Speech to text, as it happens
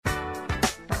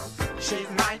She's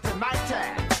mighty,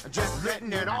 mighty, just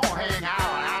letting it all hang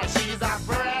out. She's a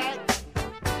bread.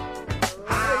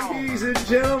 Ladies and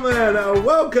gentlemen,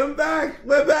 welcome back.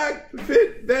 We're back.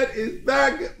 FitBet is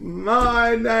back.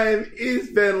 My name is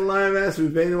Ben Lomas.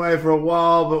 We've been away for a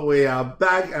while, but we are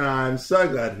back, and I'm so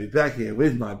glad to be back here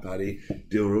with my buddy,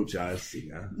 Dilruk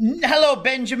Jayasinghe. Hello,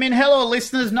 Benjamin. Hello,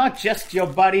 listeners. Not just your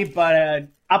buddy, but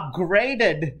an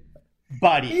upgraded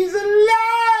buddy. He's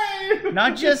alive!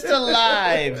 Not just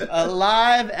alive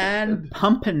and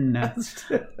pumping.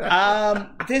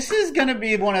 This is going to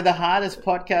be one of the hardest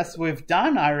podcasts we've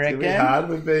done, I reckon. It's hard.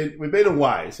 We've been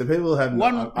away, so people have.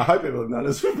 I hope people have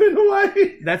noticed we've been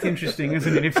away. That's interesting,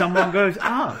 isn't it? If someone goes,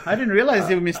 I didn't realize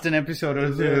you missed an episode or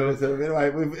two. So anyway,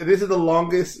 this is the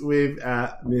longest we've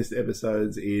missed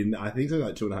episodes in. I think it's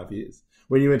like 2.5 years.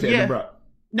 When you went to Edinburgh.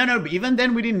 No, but even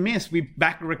then we didn't miss. We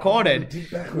back recorded.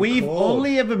 We've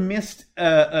only ever missed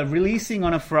releasing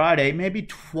on a Friday, maybe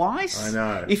twice. I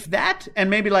know. If that, and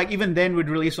maybe like even then we'd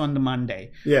release on the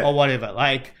Monday or whatever.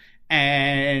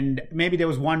 And maybe there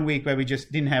was 1 week where we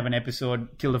just didn't have an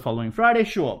episode till the following Friday.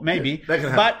 Sure, maybe. Yeah, that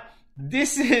can happen. But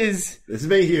this has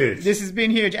been huge. This has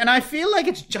been huge. And I feel like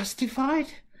it's justified.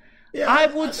 Yeah, I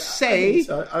would say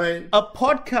so. I mean, a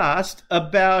podcast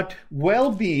about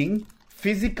well-being,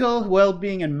 physical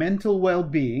well-being and mental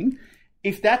well-being,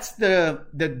 if that's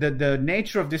the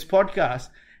nature of this podcast,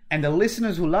 and the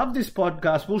listeners who love this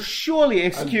podcast will surely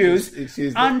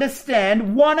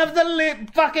understand one of the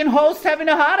fucking hosts having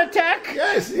a heart attack.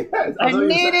 Yes. And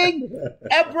needing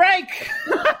a break.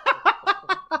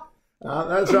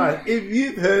 That's right. If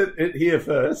you've heard it here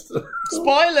first.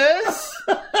 Spoilers!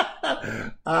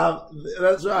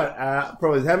 That's right.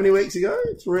 Probably how many weeks ago?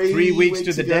 3 weeks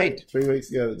to the date. 3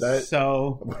 weeks ago to the date.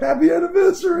 So happy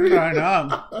anniversary. I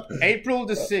know. April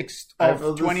the 6th of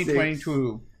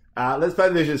 2022. Let's play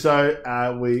the vision. So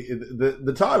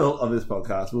the title of this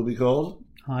podcast will be called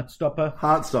Heartstopper.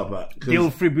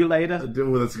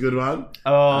 Defibrillator. Well, that's a good one.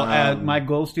 Mike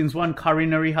Goldstein's one,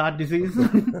 coronary heart disease.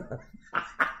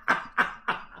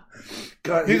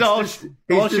 God, These are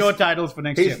all short titles for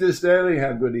next year. He's disturbing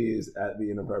how good he is at the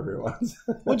inappropriate ones.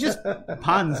 Well, just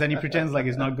puns, and he pretends like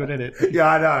he's not good at it. Yeah,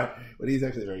 I know. But he's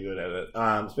actually very good at it.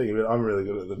 Speaking of it, I'm really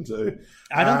good at them too.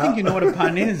 I don't think you know what a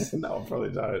pun is. No, I probably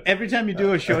don't. Every time you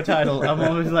do a show title, I'm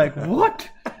always like, what?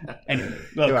 Anyway,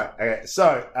 look. Okay,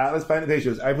 so let's paint the picture.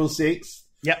 It was April 6th.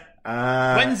 Yep.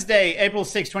 Wednesday, April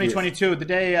 6th, 2022, yes. The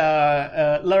day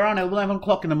around 11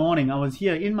 o'clock in the morning, I was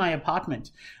here in my apartment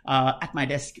at my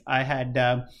desk. I had...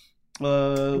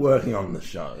 working on the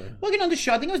show.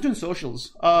 I think I was doing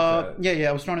socials. Okay. Yeah,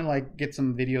 I was trying to get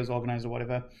some videos organized or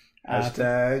whatever.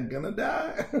 Hashtag gonna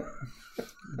die.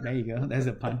 There you go. There's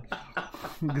a pun.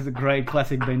 It's a great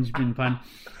classic Benjamin pun.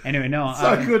 Anyway, no.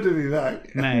 So good to be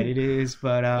back. Mate, it is,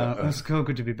 but it's so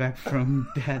good to be back from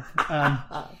death.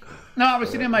 No, I was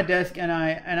sitting at my desk and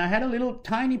I had a little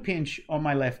tiny pinch on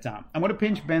my left arm. I'm going to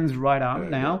pinch Ben's right arm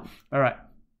now. All right.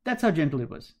 That's how gentle it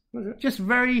was. Okay. Just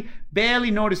very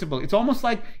barely noticeable. It's almost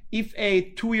like if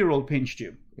a 2-year-old pinched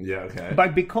you. Yeah, okay.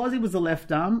 But because it was the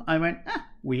left arm, I went,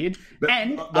 weird. But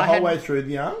and the whole way through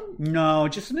the arm? No,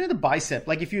 just near the bicep.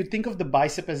 Like if you think of the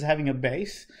bicep as having a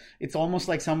base, it's almost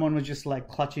like someone was just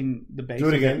clutching the base. Do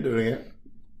it again.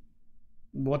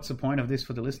 What's the point of this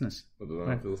for the listeners? I don't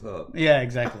know, it feels hard. Yeah,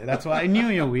 exactly. That's why I knew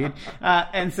you're weird.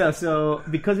 And so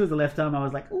because it was the left arm, I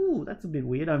was like, ooh, that's a bit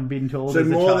weird. I've been told. So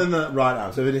more than the right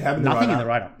arm. So if it happened in the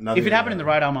right arm. If it happened in the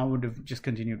right arm, I would have just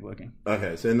continued working.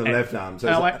 Okay, so in the left arm. So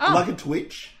it's like a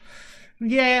twitch?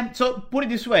 Yeah, so put it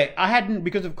this way.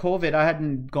 Because of COVID, I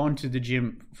hadn't gone to the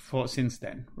gym since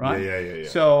then, right? Yeah.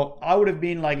 So I would have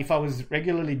been if I was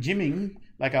regularly gymming,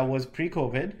 like I was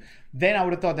pre-COVID, then I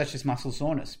would have thought that's just muscle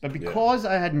soreness. But because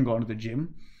I hadn't gone to the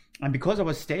gym, and because I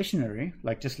was stationary,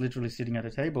 just literally sitting at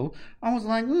a table, I was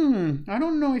like, I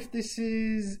don't know if this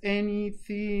is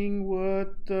anything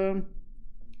worth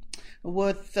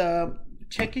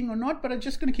checking or not, but I'm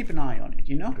just going to keep an eye on it,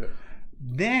 Okay.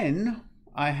 Then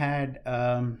I had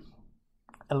a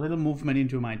little movement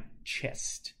into my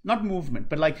chest. Not movement,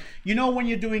 but when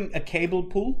you're doing a cable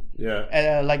pull,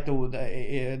 like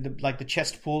the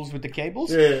chest pulls with the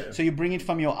cables. Yeah. So you bring it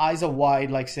from your eyes are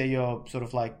wide, say you're sort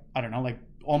of I don't know,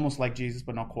 almost like Jesus,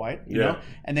 but not quite. You know,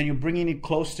 and then you're bringing it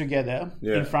close together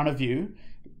in front of you,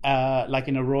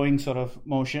 in a rowing sort of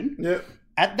motion. Yeah.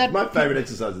 at that. My favorite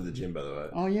exercise at the gym, by the way.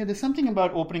 Oh yeah, there's something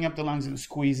about opening up the lungs and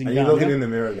squeezing And down. you're looking yeah? in the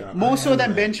mirror going, More so than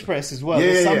man. bench press as well. Yeah,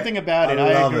 There's yeah, something yeah. about it.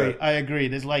 I I love agree. it. I agree.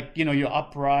 There's like, you're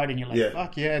upright and you're like, Yeah.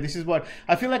 fuck yeah, this is what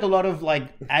I feel like. A lot of like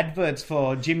adverts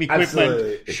for gym equipment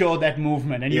Absolutely. show that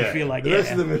movement, and you feel like, the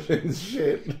rest of the machine's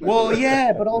shit. well,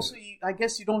 yeah, but also I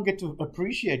guess you don't get to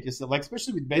appreciate yourself, like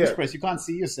especially with bench Yeah. press, you can't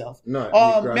see yourself. No,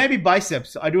 Or you're great. maybe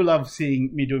biceps. I do love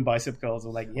seeing me doing bicep curls.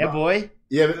 I'm like, yeah, boy.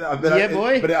 Yeah, but Yeah,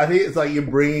 boy. But I think it's like you're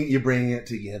bringing it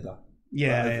together.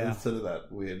 Yeah, Like, yeah. It's sort of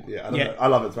that weird. Yeah, I don't Yeah. know. I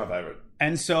love it. It's my favorite.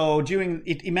 And so during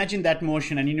it, imagine that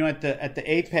motion, and at the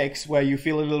apex where you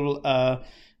feel a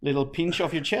little pinch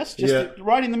of your chest, just Yeah.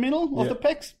 right in the middle of Yeah. the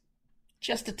pecs,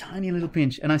 just a tiny little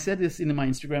pinch. And I said this in my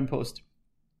Instagram post.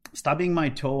 Stubbing my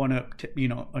toe on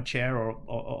a chair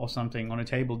or something on a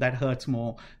table, that hurts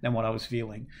more than what I was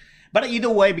feeling. But either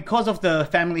way, because of the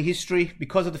family history,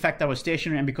 because of the fact that I was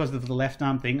stationary, and because of the left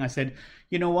arm thing, I said,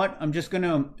 you know what?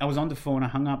 I was on the phone, I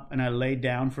hung up, and I laid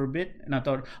down for a bit, and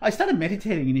I started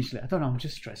meditating initially. I thought I'm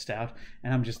just stressed out,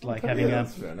 and I'm just like that's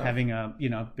fair enough. having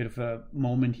a bit of a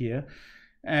moment here.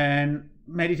 And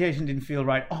meditation didn't feel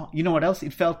right. Oh, you know what else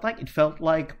it felt like? It felt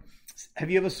like, have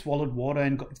you ever swallowed water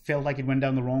and it felt like it went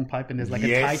down the wrong pipe and there's like a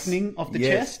Yes. tightening of the Yes.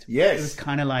 chest? Yes. It was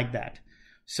kind of like that.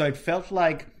 So it felt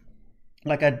like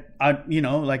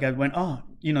I went, oh,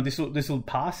 this will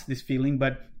pass, this feeling,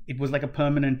 but it was like a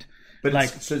permanent, But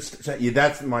like,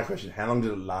 that's my question. How long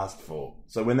did it last for?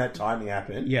 So when that tightening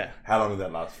happened, Yeah. how long did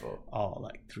that last for?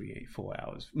 like 3-4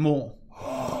 hours more.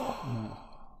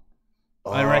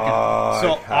 I reckon.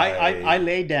 So Okay. I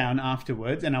lay down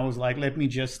afterwards and I was like, let me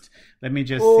just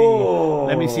Oh. see.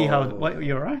 Let me see how. What,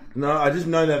 you're right. No, I just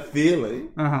know that feeling,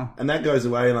 Uh-huh. and that goes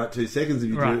away in like 2 seconds if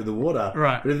you do Right. it with the water.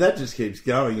 Right. But if that just keeps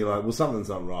going, you're like, well, something's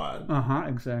not right.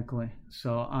 Exactly.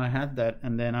 So I had that,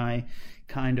 and then I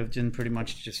kind of pretty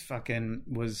much just fucking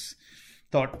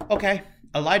thought, okay,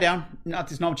 I'll lie down.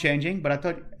 There's no changing, but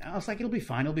I was like, it'll be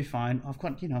fine. I've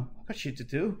got shit to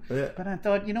do. Yeah. But I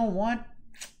thought, you know what?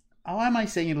 Why am I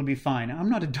saying it'll be fine? I'm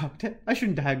not a doctor. I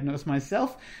shouldn't diagnose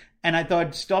myself. And I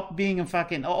thought, stop being a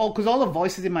fucking... because all the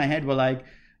voices in my head were like,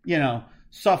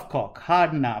 soft cock,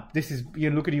 harden up.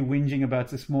 Look at you whinging about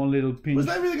the small little pinch. Does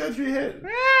that really go through your head?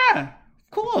 Yeah, of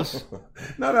course.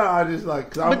 No, I just like...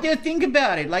 'cause But then think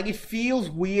about it. Like, it feels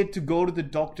weird to go to the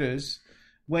doctors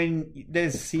when there I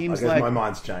seems guess like... my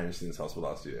mind's changed since hospital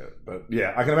last year. But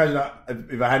yeah, I can imagine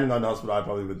if I hadn't gone to hospital, I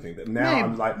probably would think that. Now Maybe.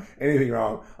 I'm like, anything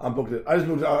wrong, I'm booked it. I just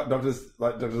booked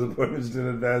doctor's appointments in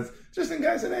advance, just in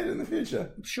case I need it in the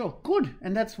future. Sure, good.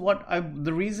 And that's what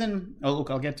the reason... Oh, look,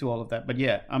 I'll get to all of that. But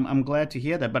yeah, I'm glad to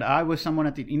hear that. But I was someone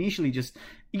initially just...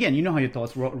 Again, you know how your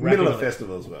thoughts... Middle of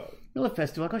festival as well. Middle of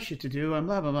festival, I got shit to do. I'm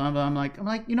blah, blah, blah, blah. I'm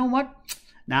like, you know what?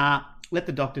 Nah, let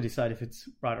the doctor decide if it's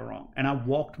right or wrong. And I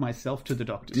walked myself to the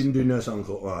doctors. Didn't do nurse on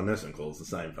call. Well, nurse on call is the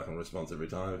same fucking response every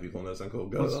time. If you call nurse on call,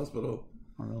 go to the hospital.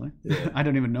 Oh, really? Yeah. I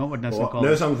don't even know what nurse on call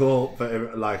Nurse is. on call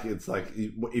for like it's like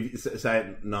if you say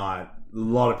at night, a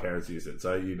lot of parents use it.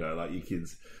 So like your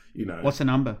kids, What's the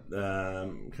number?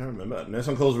 Can't remember. Nurse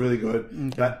on call is really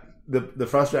good. But the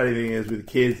frustrating thing is with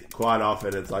kids, quite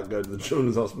often it's like go to the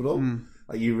children's hospital.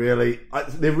 Like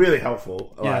they're really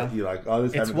helpful. Yeah. Like you're like, oh,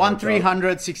 this It's happened to my child.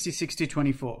 1-300 60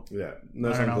 24. Yeah, I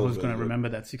nurse don't on know call who's is going to really good. remember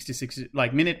that. 60,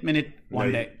 like minute,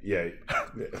 one day. Yeah.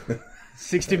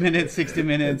 60 minutes, 60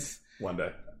 minutes. One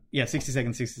day. Yeah, 60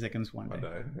 seconds, one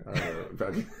day.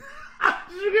 Okay.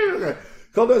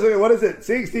 Call nurse on call. What is it?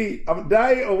 60 a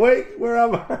day, a week? Where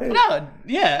am I? No,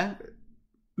 yeah.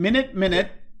 Minute,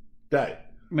 Day.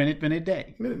 minute,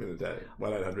 day. Minute day.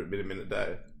 1-800 minute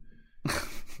day.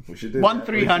 We should do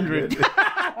 1-300.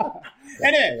 that.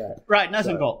 Anyway, right, nice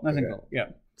and cool. Yeah.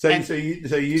 So And- you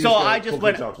So just I go just talk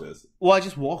went- to doctors. Well, I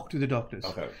just walked to the doctors.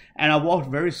 Okay. And I walked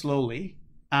very slowly.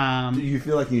 Do you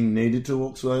feel like you needed to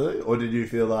walk slowly, or did you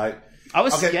feel like I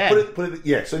was scared. Put it,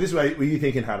 yeah. So this way, were you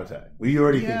thinking heart attack? Were you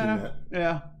already thinking that?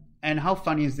 Yeah. And how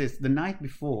funny is this? The night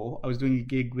before, I was doing a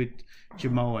gig with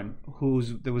Jamoan,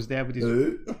 that was there with his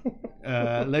Who?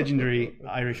 legendary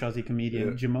Irish Aussie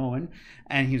comedian, Jamoan,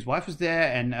 and his wife was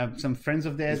there, and some friends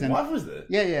of theirs. His wife was there.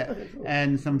 Yeah. Okay, cool.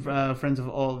 And some friends of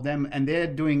all of them, and they're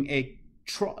doing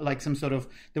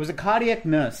there was a cardiac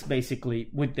nurse basically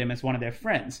with them as one of their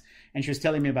friends, and she was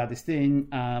telling me about this thing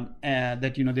that they're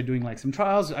doing like some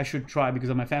trials I should try because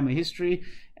of my family history,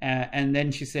 and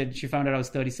then she said she found out I was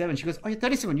 37. She goes, "Oh, you're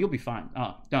 37, you'll be fine.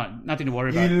 Oh, nothing to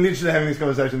worry about." You literally having this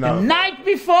conversation now. The night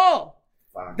before.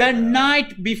 Fuck The yeah.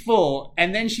 night before,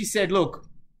 and then she said, "Look,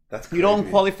 That's you don't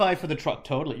creepy. qualify for the trial.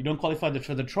 Totally, you don't qualify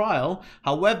for the trial.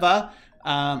 However,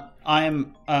 I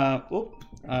am.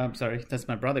 Sorry, that's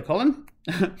my brother Colin.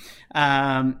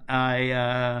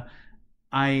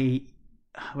 I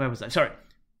where was I? Sorry.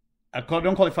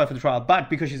 Don't qualify for the trial, but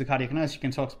because she's a cardiac nurse, she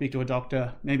can speak to a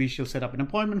doctor. Maybe she'll set up an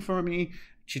appointment for me.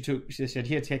 She said,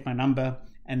 here, take my number,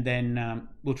 and then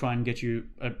we'll try and get you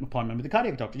an appointment with the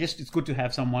cardiac doctor. Just, it's good to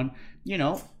have someone,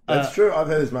 That's true. I've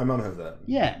heard this. My mum has that.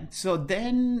 Yeah. So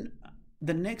then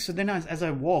as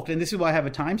I walked, and this is why I have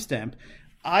a timestamp,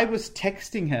 I was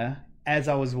texting her as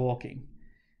I was walking.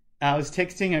 I was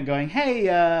texting her going, hey,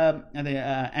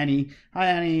 Annie. Hi,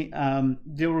 Annie.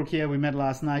 Dilruk here. We met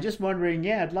last night. Just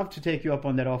wondering, I'd love to take you up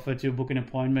on that offer to book an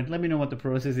appointment. Let me know what the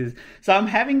process is. So I'm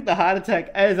having the heart attack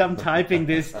as I'm typing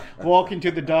this, walking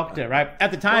to the doctor, right? At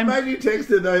the time... What made you text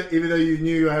her, though, even though you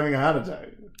knew you were having a heart attack?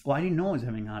 Well, I didn't know I was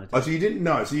having a heart attack. Oh, so you didn't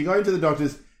know. So you're going to the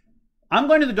doctor's... I'm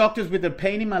going to the doctor's with a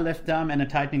pain in my left arm and a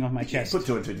tightening of my chest. Put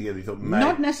two and two together. You thought, mate.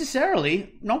 Not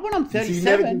necessarily. Not when I'm 37. So you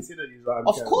never considered his arm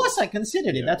Of cancer? course I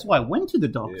considered it. That's why I went to the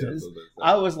doctor's.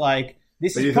 I was like,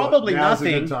 this But is you thought, probably now's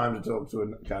nothing. a good time to talk to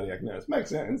a cardiac nurse.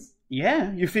 Makes sense.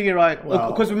 Yeah, you figure out.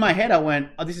 Well- Because in my head I went,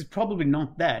 this is probably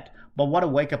not that. But what a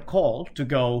wake-up call to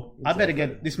go, I better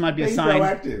get, this might be a Being sign.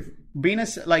 proactive. Being a,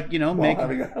 While make...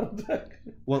 having a heart attack.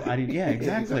 Well, I did, yeah,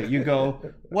 exactly. You go,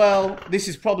 well, this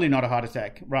is probably not a heart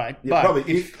attack, right? Yeah, but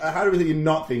probably. How do we think you're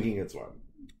not thinking it's one?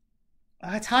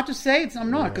 it's hard to say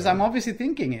I'm not, because I'm obviously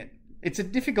thinking it. It's a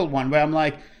difficult one where I'm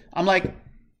like,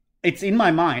 it's in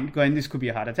my mind going, this could be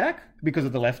a heart attack because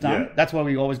of the left arm. Yeah. That's what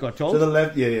we always got told. So the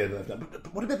left, the left arm.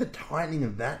 But what about the tightening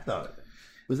of that, though?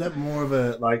 Was that more of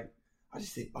a, I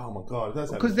just think, oh my God.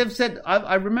 Because they've said,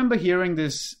 I remember hearing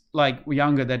this,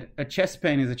 younger, that a chest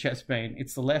pain is a chest pain.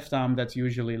 It's the left arm that's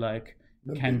usually an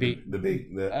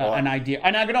idea.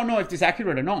 And I don't know if this is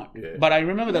accurate or not. Yeah. But I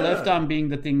remember the left arm being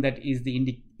the thing that is the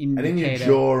indicator. And in your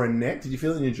jaw and neck, did you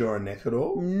feel it in your jaw and neck at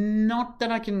all? Not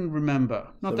that I can remember.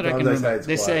 Sometimes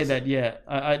They say close. that,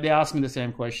 yeah. They asked me the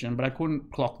same question, but I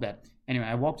couldn't clock that. Anyway,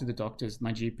 I walked to the doctor's,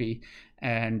 my GP,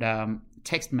 and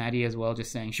text Maddie as well,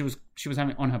 just saying she was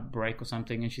having on her break or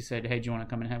something, and she said, hey, do you want to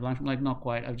come and have lunch? I'm like, not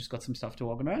quite. I've just got some stuff to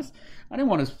organize. I didn't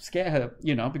want to scare her,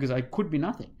 because I could be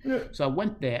nothing. Yeah. So I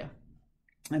went there,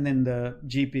 and then my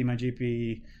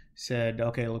GP said,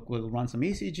 okay, look, we'll run some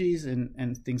ECGs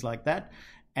and things like that.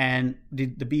 And the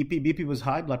BP was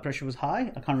high, blood pressure was high.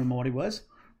 I can't remember what it was,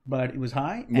 but it was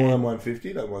high. More than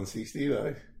 150, like 160,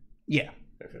 though? Yeah.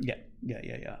 Okay.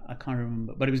 Yeah. I can't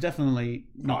remember, but it was definitely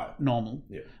not normal.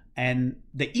 Yeah. And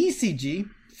the ECG,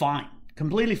 fine,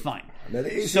 completely fine. Now the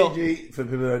ECG, for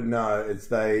people who don't know, it's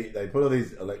they put all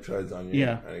these electrodes on you.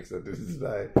 Yeah. And except this is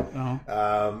today.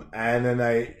 Uh-huh. And then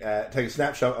they take a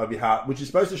snapshot of your heart, which is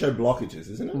supposed to show blockages,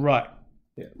 isn't it? Right.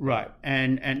 Yeah. Right.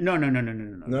 And no. No,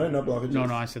 not blockages. No,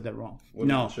 I said that wrong. What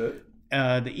does it show?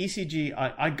 The ECG,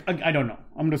 I don't know.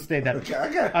 I'm going to say that.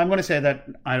 Okay. I'm going to say that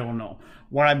I don't know.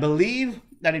 What I believe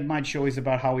that it might show is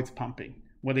about how it's pumping.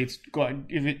 Whether it's going,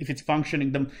 if it's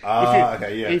functioning,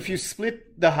 if you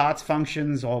split the heart's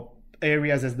functions or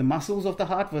areas as the muscles of the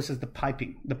heart versus the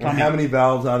piping, the plumbing. How many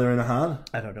valves are there in the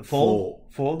heart? I don't know.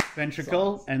 Four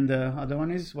ventricle, and the other one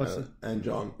is and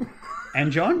John.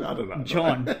 And John? I don't know.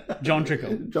 John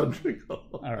Trickle. John Trickle.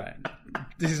 All right.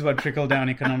 This is what trickle down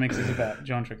economics is about.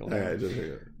 John Trickle. Okay, John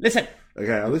Trickle. Listen.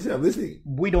 Okay, I'm listening.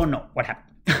 We don't know what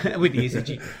happened with the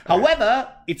ECG.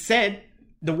 However, it said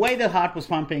the way the heart was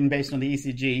pumping based on the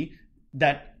ECG,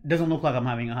 that doesn't look like I'm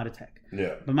having a heart attack.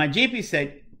 Yeah. But my GP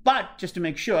said, but just to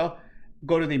make sure,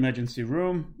 go to the emergency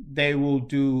room. They will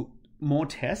do more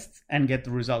tests and get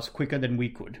the results quicker than we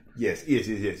could. Yes.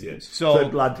 So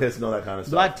blood tests and all that kind of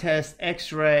stuff. Blood tests,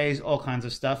 x-rays, all kinds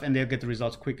of stuff, and they'll get the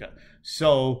results quicker.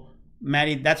 So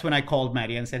Maddie, that's when I called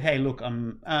Maddie and said, hey, look,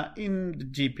 I'm in the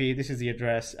GP. This is the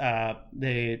address.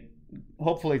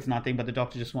 Hopefully it's nothing, but the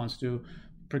doctor just wants to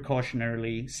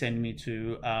precautionarily send me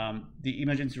to the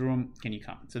emergency room. Can you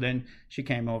come? So then she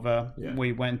came over. Yeah.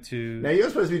 We went to... Now, you're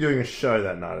supposed to be doing a show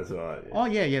that night as well, aren't you? Oh,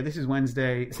 yeah. This is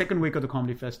Wednesday, second week of the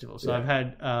comedy festival. So I've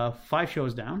had 5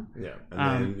 shows down. Yeah.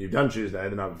 And then you've done Tuesday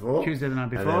the night before. Tuesday the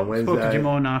night before. And then Wednesday... Spoke to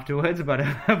Jimon afterwards about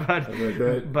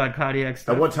cardiac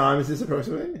stuff. At what time is this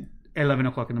approximately? 11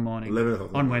 o'clock in the morning. 11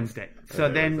 o'clock on Wednesday. So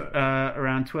then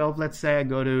around 12, let's say, I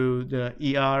go to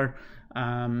the ER.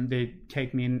 They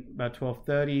take me in about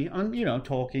 12:30. I'm,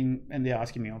 talking, and they're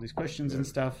asking me all these questions and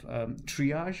stuff.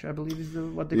 Triage, I believe, is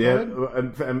what they call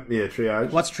it. Yeah,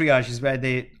 triage. What's triage? Is where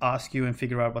they ask you and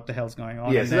figure out what the hell's going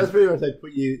on. Yeah, so that's pretty much they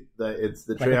put you. It's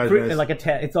the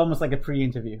triage. It's almost like a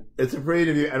pre-interview. It's a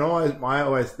pre-interview, and I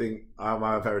always think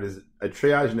my favorite is a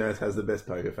triage nurse has the best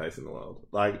poker face in the world.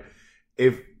 Like,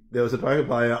 if there was a poker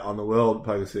player on the World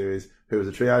Poker Series who was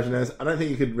a triage nurse, I don't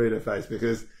think you could read her face,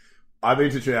 because I've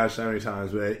been to triage so many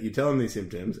times where you tell them these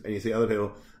symptoms and you see other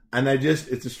people and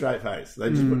it's a straight face. They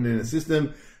just put it in a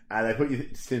system and they put your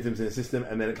symptoms in the system,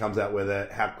 and then it comes out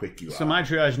how quick you are. So my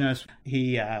triage nurse,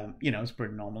 he, is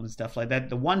pretty normal and stuff like that.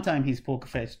 The one time his poker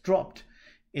face dropped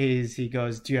is he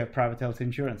goes, "Do you have private health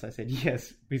insurance?" I said,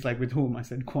 "Yes." He's like, "With whom?" I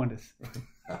said, "Qantas."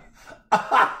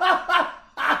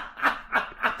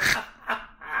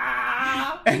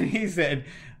 And he said,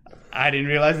 "I didn't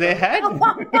realize they had."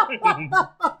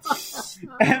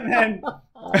 And then...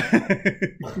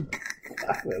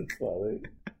 That's funny.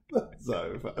 That's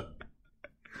so funny.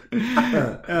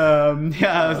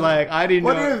 I was like, I didn't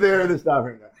know. What if they're in the staff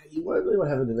room? You won't believe what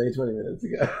happened to me 20 minutes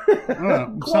ago.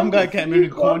 Some guy came in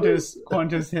with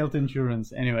Qantas health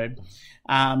insurance. Anyway,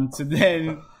 so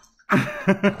then...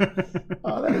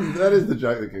 that is the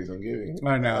joke that keeps on giving.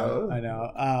 I know.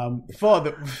 For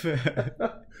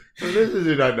listeners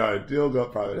who don't know, Dill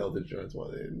got private health insurance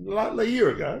like a year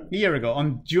ago. A year ago,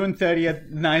 on June 30th,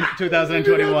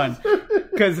 2021.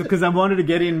 Because I wanted to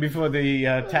get in before the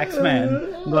tax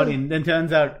man got in. Then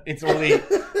turns out it's only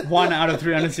 $1 out of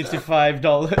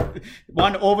 $365.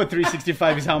 1 over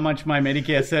 365 is how much my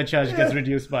Medicare surcharge gets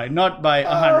reduced by, not by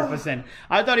 100%.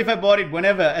 I thought if I bought it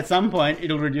whenever, at some point,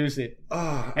 it'll reduce it.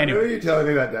 Oh, anyway. I remember you telling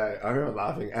me that day. I remember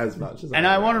laughing as much as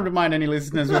I want to remind any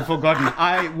listeners who have forgotten,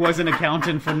 I was an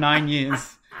accountant for 9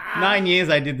 years. 9 years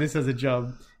I did this as a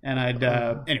job. And I'd...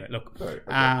 anyway, look.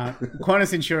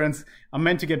 Qantas insurance, I'm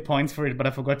meant to get points for it, but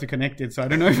I forgot to connect it, so I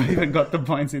don't know if I even got the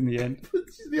points in the end.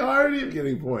 It's the irony of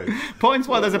getting points. Points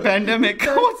while there's a pandemic.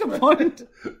 What's the point?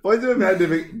 Points of a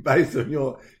pandemic based on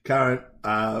your current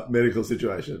medical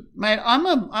situation. Mate, I'm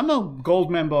a gold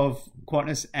member of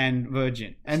Qantas and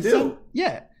Virgin. And Still? so,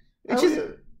 yeah. How are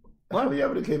you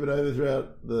able to keep it over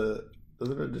throughout the...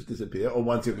 Doesn't it just disappear? Or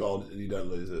once you're gold, you don't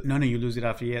lose it? No, you lose it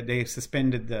after a year. They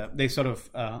suspended they sort of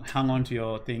hung on to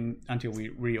your thing until we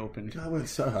reopened. I worked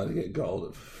so hard to get gold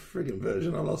at friggin'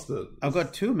 Virgin. I lost it. I've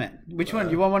got 2, man. Which one?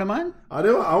 You want one of mine? I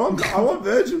do. I want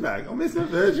Virgin back. I'm missing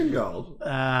Virgin gold.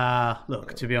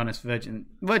 Look, to be honest, Virgin.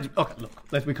 Okay,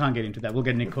 look, we can't get into that. We'll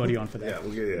get Nick Cody on for that. Yeah,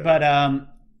 we'll get it. But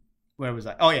where was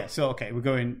I? Oh yeah, so okay, we're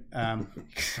going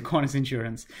Qantas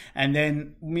insurance, and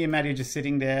then me and Maddie are just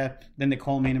sitting there. Then they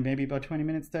call me in maybe about 20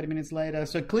 minutes, 30 minutes later.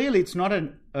 So clearly, it's not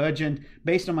an urgent.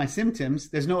 Based on my symptoms,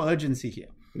 there's no urgency here.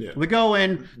 Yeah. We go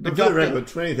in. But for the record,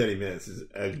 20, 30 minutes is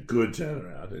a good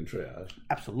turnaround in triage.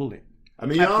 Absolutely. I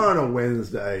mean, you're on a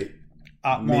Wednesday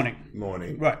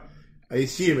morning, right? I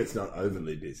assume it's not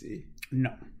overly busy.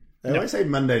 No. They always say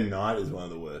Monday night is one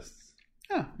of the worst.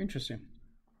 Oh, interesting.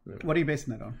 What are you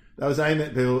basing that on? I was saying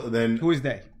that people then... Who is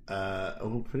they?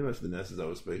 Pretty much the nurses I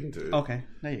was speaking to. Okay,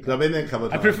 there you go. I've been there a couple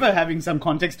of times. I prefer having some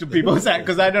context to people say,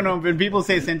 because I don't know, when people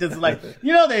say sentences like,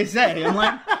 they say, I'm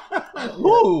like,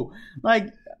 who?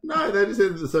 Like... No, they just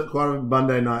said that quite a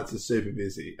Monday nights are super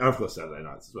busy. And of course, Saturday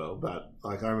nights as well. But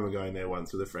like I remember going there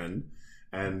once with a friend.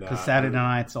 Because Saturday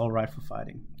night's all right for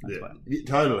fighting. That's what. Yeah,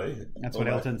 totally. That's what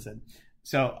Elton said.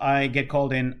 So I get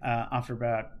called in after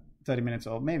about 30 minutes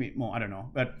or maybe more, I don't know.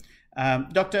 But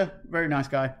doctor, very nice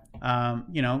guy.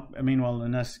 Meanwhile, the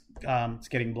nurse is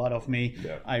getting blood off me.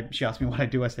 Yeah. She asked me what I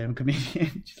do. I say I'm a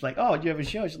comedian. She's like, "Oh, do you have a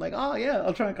show?" She's like, "Oh, yeah,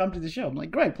 I'll try and come to the show." I'm like,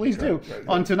 "Great, please do." Great.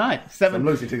 On tonight,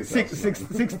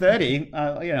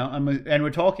 6:30. And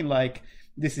we're talking like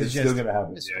this is still going to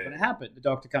happen. It's still going to happen. The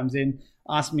doctor comes in,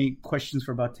 asked me questions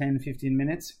for about 10, 15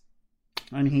 minutes,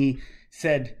 and he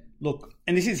said, "Look,"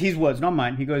 and this is his words, not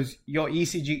mine. He goes, "Your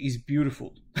ECG is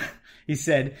beautiful." He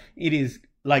said, "It is."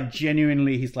 Like,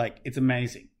 genuinely, he's like, it's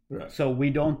amazing. Right. So we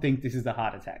don't think this is a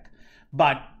heart attack.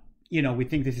 But, we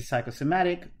think this is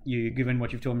psychosomatic. Given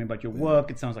what you've told me about your work,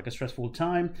 it sounds like a stressful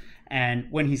time. And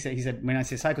when he said, when I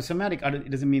say psychosomatic, it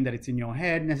doesn't mean that it's in your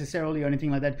head necessarily or anything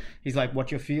like that. He's like,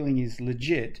 what you're feeling is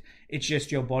legit. It's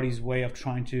just your body's way of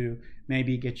trying to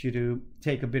maybe get you to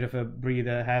take a bit of a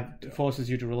breather, forces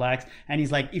you to relax. And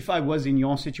he's like, if I was in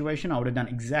your situation, I would have done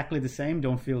exactly the same.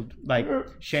 Don't feel like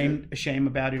shame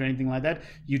about it or anything like that.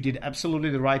 You did absolutely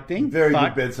the right thing. Very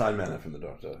good bedside manner from the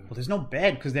doctor. Well, there's no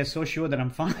bed because they're so sure that I'm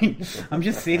fine. I'm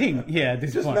just sitting here at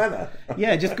this point. Manner.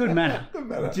 Yeah, just good manner.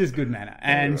 Just good manner.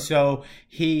 And so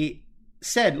he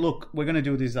said, look, we're going to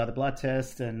do these other blood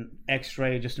tests and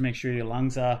x-ray just to make sure your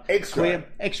lungs are clear.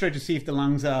 X-ray to see if the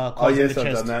lungs are closed in the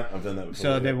chest. I've done that before.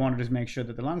 So they wanted to make sure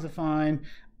that the lungs are fine.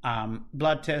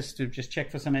 Blood test to just check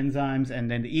for some enzymes.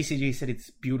 And then the ECG said it's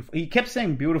beautiful. He kept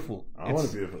saying beautiful. I want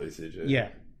a beautiful ECG. Yeah.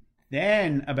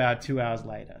 Then about 2 hours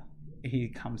later, he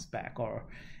comes back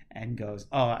and goes,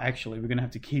 oh, actually, we're going to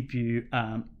have to keep you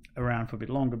around for a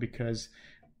bit longer because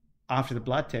after the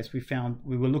blood test, we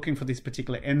were looking for this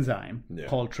particular enzyme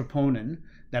called troponin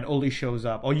that only shows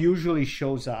up or usually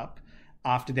shows up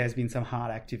after there's been some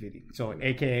heart activity. So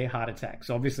AKA heart attack.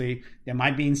 So obviously there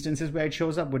might be instances where it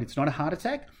shows up, but it's not a heart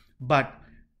attack. but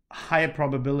higher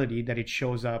probability that it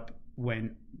shows up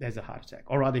when there's a heart attack.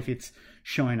 Or rather, if it's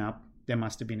showing up, there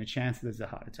must have been a chance there's a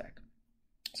heart attack.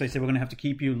 So he said, we're going to have to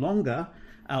keep you longer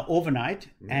overnight.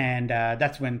 And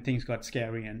that's when things got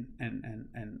scary and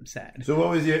sad. So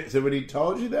when he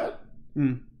told you that,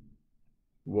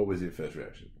 what was your first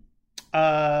reaction?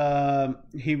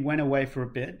 He went away for a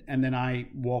bit, and then I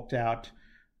walked out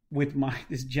with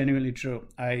this is genuinely true.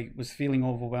 I was feeling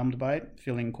overwhelmed by it,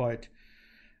 feeling quite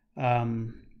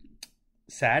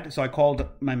sad. So I called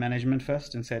my management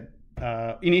first and said,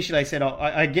 initially I said,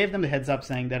 I gave them the heads up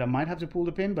saying that I might have to pull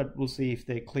the pin, but we'll see if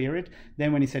they clear it.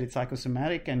 Then when he said it's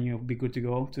psychosomatic and you'll be good to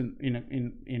go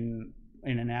in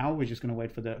an hour, we're just going to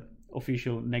wait for the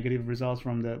official negative results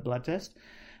from the blood test.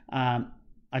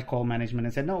 I called management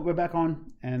and said, no, we're back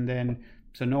on. And then,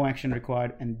 so no action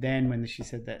required. And then when he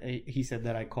said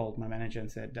that, I called my manager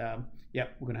and said, yeah,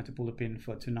 we're going to have to pull the pin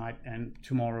for tonight and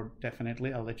tomorrow,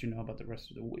 definitely. I'll let you know about the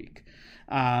rest of the week.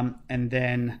 And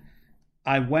then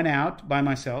I went out by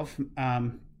myself,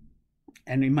 and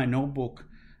in my notebook,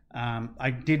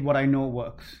 I did what I know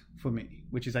works for me,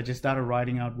 which is I just started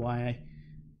writing out why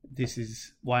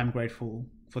I'm grateful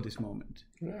for this moment.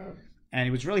 Yeah. And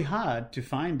it was really hard to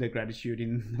find the gratitude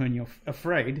when you're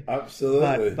afraid.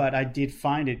 Absolutely. But I did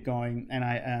find it going, and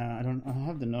I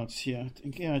have the notes here. I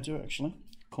think, yeah, I do actually.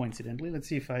 Coincidentally, let's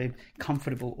see if I'm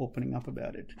comfortable opening up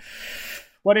about it.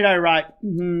 What did I write?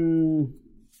 Don't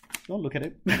look at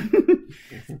it.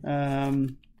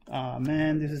 Oh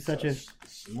man, this is such a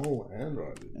small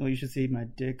handwriting. Oh, you should see my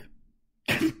dick.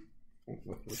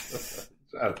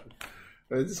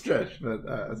 It's a stretch, but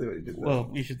I see what you did there. Well,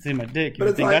 you should see my dick.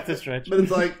 You think that's a stretch. But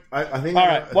it's like, I think... All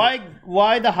right,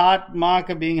 why the heart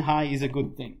marker being high is a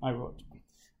good thing, I wrote.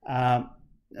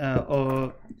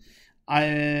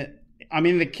 I'm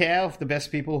in the care of the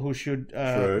best people who should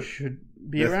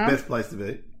be around. Best place to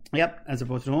be. Yep, as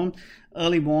opposed to home.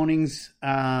 Early mornings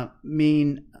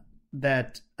mean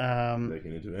that...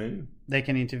 They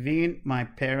can intervene. My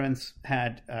parents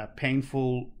had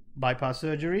painful bypass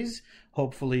surgeries.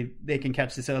 Hopefully they can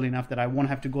catch this early enough that I won't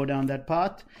have to go down that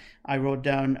path. I wrote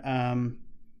down,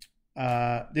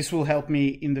 this will help me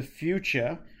in the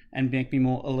future and make me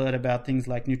more alert about things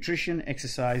like nutrition,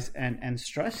 exercise, and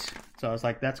stress. So I was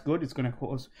like, that's good. It's going to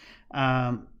cause...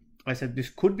 I said, this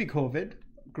could be COVID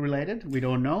related. We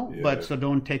don't know. Yeah. But so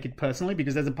don't take it personally,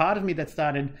 because there's a part of me that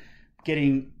started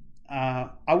getting...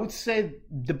 I would say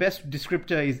the best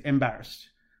descriptor is embarrassed.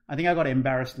 I think I got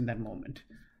embarrassed in that moment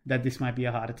that this might be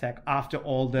a heart attack after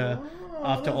all the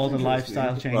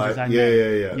lifestyle changes I made.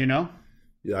 Yeah. You know?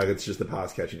 Yeah, like it's just the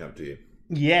past catching up to you.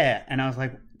 Yeah, and I was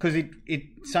like, because it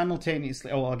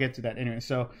simultaneously... Oh, I'll get to that anyway.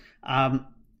 So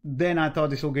then I thought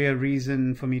this will be a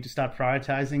reason for me to start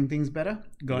prioritizing things better.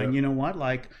 Going, you know what?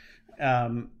 Like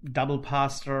double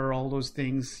pasta, all those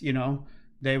things, you know,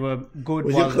 they were good.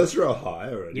 Was your cholesterol high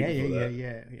already?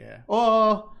 Yeah.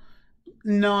 Oh,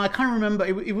 no, I can't remember.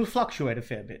 It will fluctuate a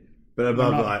fair bit. But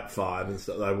above like 5 and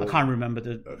stuff. I can't remember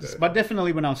but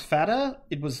definitely when I was fatter,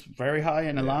 it was very high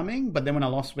and alarming. But then when I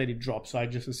lost weight, it dropped. So I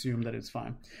just assumed that it's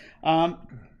fine.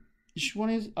 Which one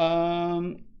is?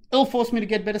 It'll force me to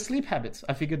get better sleep habits.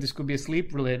 I figured this could be a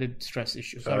sleep-related stress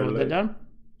issue. So I wrote that down.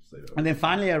 And then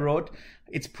finally I wrote,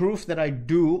 it's proof that I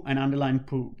do, an underlined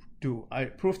proof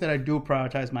that I do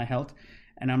prioritize my health,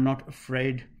 and I'm not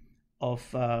afraid of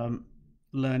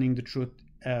learning the truth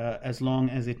as long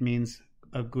as it means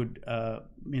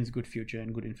good future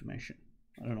and good information.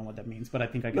 I don't know what that means, but I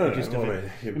think I get the gist of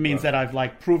it. It means that I've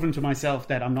like proven to myself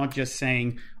that I'm not just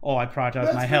saying, "Oh, I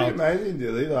prioritize my health." That's amazing,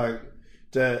 Dilly. Like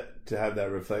to have that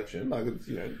reflection, like it's,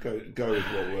 you know, go with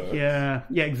what works. Yeah,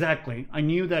 exactly. I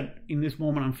knew that in this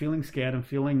moment I'm feeling scared, I'm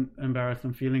feeling embarrassed,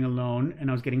 I'm feeling alone, and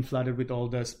I was getting flooded with all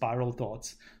the spiral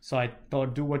thoughts. So I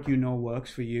thought, do what you know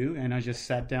works for you, and I just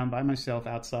sat down by myself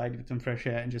outside with some fresh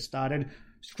air and just started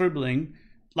scribbling,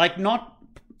 like not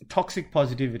toxic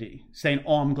positivity, saying,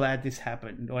 oh, I'm glad this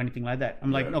happened or anything like that.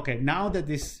 I'm like, okay, now that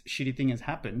this shitty thing has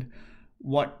happened,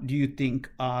 what do you think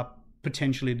are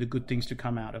potentially the good things to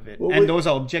come out of it? And those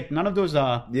are none of those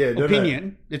are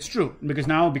opinion. No. It's true, because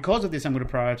now because of this I'm going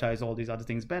to prioritize all these other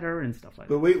things better and stuff like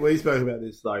that. But we spoke about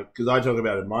this, like, because I talk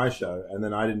about it in my show, and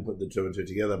then I didn't put the two and two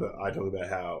together, but I talk about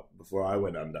how before I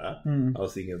went under, I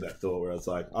was thinking of that thought where it's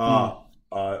like,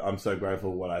 I'm so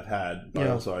grateful for what I've had, but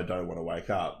also I don't want to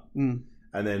wake up.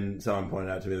 And then someone pointed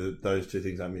out to me that those two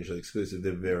things aren't mutually exclusive.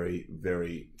 They're very,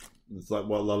 very... It's like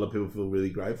what a lot of people feel really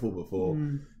grateful before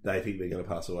they think they're going to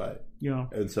pass away. Yeah.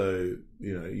 And so,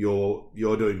 you know,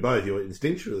 you're doing both. You're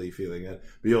instinctually feeling it,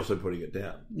 but you're also putting it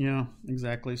down. Yeah,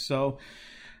 exactly. So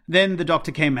then the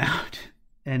doctor came out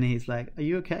And he's like, "Are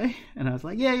you okay?" And I was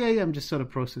like, "Yeah. I'm just sort of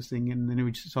processing." And then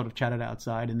we just sort of chatted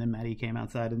outside. And then Maddie came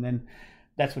outside. And then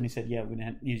that's when he said, "Yeah, we're going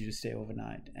to need you to stay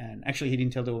overnight." And actually, he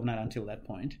didn't tell the overnight until that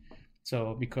point.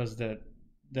 So because the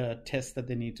test that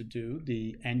they need to do,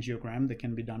 the angiogram, that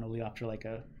can be done only after like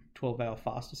a 12-hour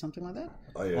fast or something like that.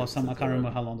 Oh, yeah, or some, I can't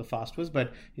remember how long the fast was.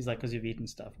 But he's like, because you've eaten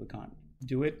stuff, we can't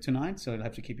do it tonight. So I'll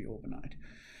have to keep you overnight.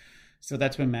 So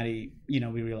that's when Maddie,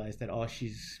 we realized that,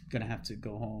 she's going to have to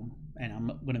go home and I'm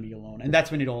going to be alone. And that's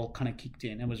when it all kind of kicked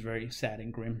in and was very sad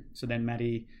and grim. So then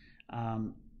Maddie,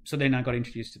 so then I got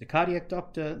introduced to the cardiac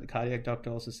doctor. The cardiac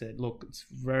doctor also said, look, it's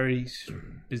very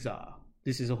bizarre.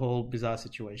 This is a whole bizarre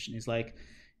situation. It's like,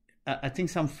 I think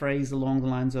some phrase along the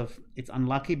lines of, it's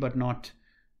unlucky, but not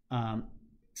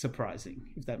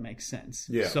surprising, if that makes sense.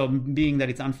 Yeah. So being that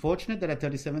it's unfortunate that at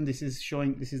 37, this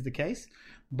is the case.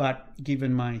 But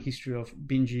given my history of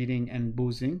binge eating and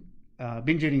boozing,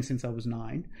 binge eating since I was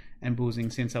 9 and boozing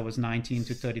since I was 19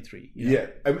 to 33. Yeah.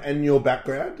 And your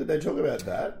background, did they talk about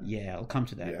that? Yeah, I'll come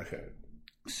to that. Yeah, okay.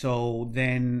 So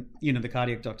then, the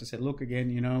cardiac doctor said, look,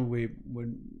 again, we're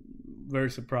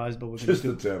very surprised, but we're going Just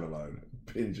to the term alone,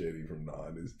 binge eating from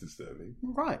 9 is disturbing.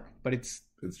 Right. But it's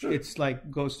true. It's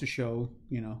like, goes to show,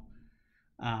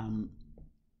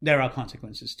 there are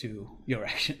consequences to your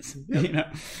actions,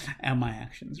 and my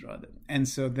actions rather. And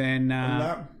so then,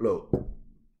 that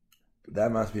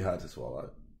must be hard to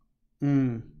swallow.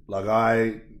 Like,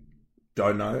 I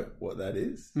don't know what that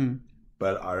is,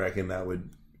 but I reckon that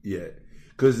would,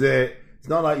 because it's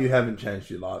not like you haven't changed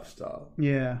your lifestyle.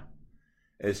 Yeah,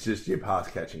 it's just your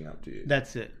past catching up to you.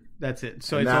 That's it.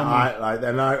 So and it's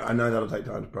I know that'll take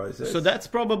time to process. So that's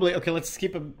probably okay. Let's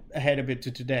skip ahead a bit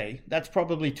to today. That's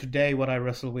probably today what I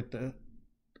wrestle with.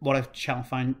 What I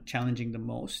find challenging the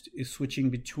most is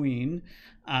switching between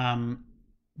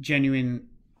genuine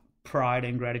pride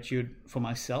and gratitude for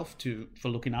myself for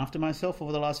looking after myself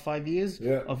over the last 5 years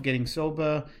of getting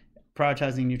sober,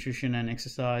 prioritizing nutrition and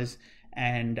exercise,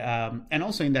 and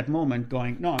also in that moment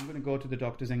going, no, I'm going to go to the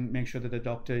doctors and make sure that the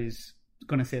doctor is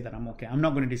going to say that I'm okay. I'm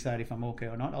not going to decide if I'm okay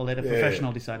or not. I'll let a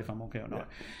professional decide if I'm okay or not.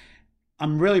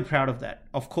 I'm really proud of that.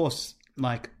 Of course,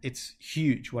 like, it's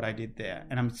huge what I did there,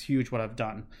 and it's huge what I've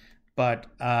done. But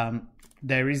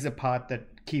there is a part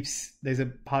there's a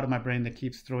part of my brain that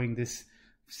keeps throwing this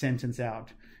sentence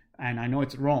out, and I know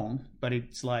it's wrong, but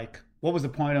it's like, what was the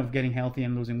point of getting healthy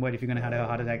and losing weight if you're going to have a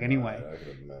heart attack anyway?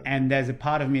 And there's a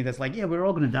part of me that's like, yeah, we're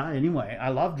all going to die anyway. I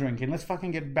love drinking. Let's fucking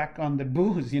get back on the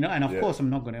booze, And of course, I'm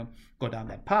not going to go down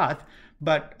that path,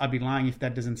 but I'd be lying if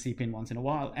that doesn't seep in once in a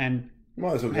while. And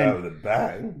might as well go with a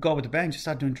bang. Go with a bang. Just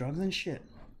start doing drugs and shit.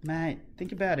 Mate,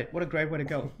 think about it. What a great way to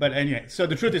go. But anyway, so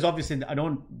the truth is, obviously, I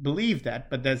don't believe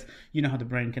that, but there's, how the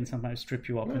brain can sometimes strip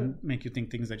you up and make you think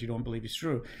things that you don't believe is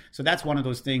true. So that's one of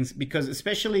those things, because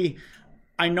especially,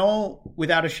 I know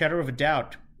without a shadow of a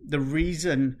doubt, the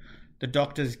reason the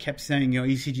doctors kept saying your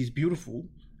ECG is beautiful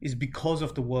is because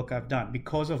of the work I've done,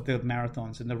 because of the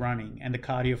marathons and the running and the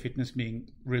cardio fitness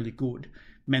being really good,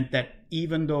 meant that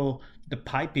even though the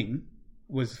piping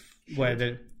was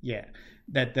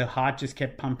that the heart just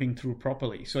kept pumping through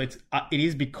properly. So it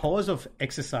is because of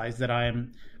exercise that I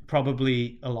am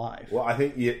probably alive. Well, I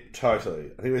think,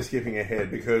 totally. I think we're skipping ahead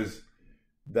because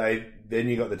then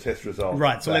you got the test results.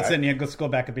 Right, so let's go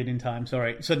back a bit in time,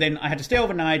 sorry. So then I had to stay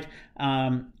overnight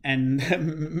and...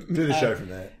 do the show from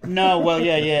there. No, well,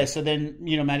 yeah. So then,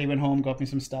 Maddie went home, got me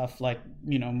some stuff like,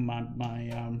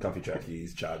 my... comfy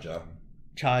trackies, charger,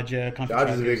 Charger's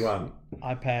a big one.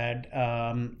 iPad,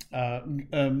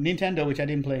 Nintendo, which I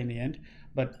didn't play in the end.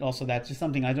 But also that's just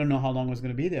something I don't know how long I was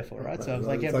going to be there for, right? So I was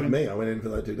like, it's like me. I went in for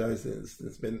like 2 days.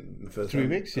 It's been the first 3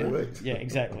 weeks. 3 weeks. Yeah,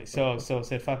 exactly. So I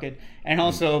said, fuck it. And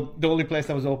also the only place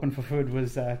that was open for food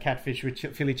was Catfish with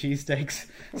Philly cheesesteaks.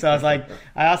 So I was like,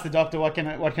 I asked the doctor, what can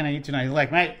I eat tonight? He's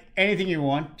like, mate, anything you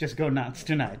want, just go nuts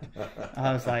tonight.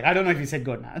 I was like, I don't know if he said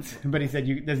go nuts, but he said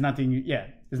there's nothing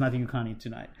you can't eat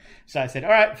tonight. So I said, all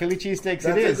right, Philly cheesesteaks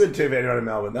it is. That's a good tip, anyone in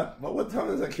Melbourne. What time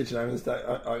is that kitchen open?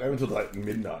 I go until like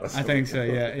midnight or something. I think so,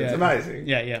 yeah. It's amazing.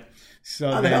 Yeah.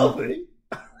 So unhealthy.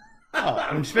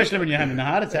 Especially when you're having a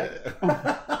heart attack.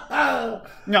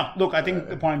 No, look, I think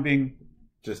the point being,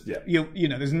 just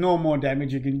there's no more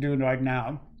damage you can do right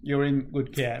now. You're in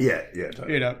good care. Yeah,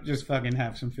 totally. Just fucking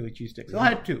have some Philly cheesesteaks. I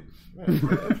had 2.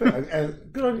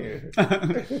 And good on you.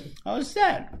 I was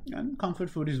sad. And comfort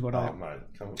food is what mate,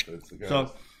 comfort food's the go.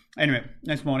 So, anyway,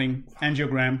 next morning,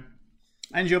 angiogram.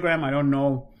 Angiogram, I don't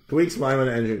know. Can we explain what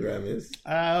an angiogram is?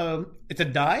 It's a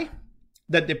dye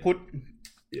that they put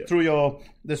through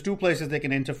there's 2 places they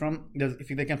can enter from. If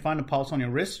they can find a pulse on your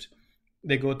wrist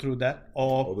they go through that,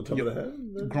 or Or the top of the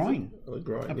head? groin. Or the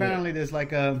groin. Apparently, there's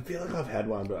like I feel like I've had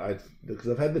one, but because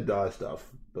I've had the dye stuff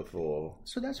before.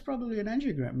 So that's probably an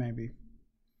angiogram, maybe.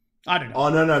 I don't know. Oh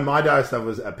no, my dye stuff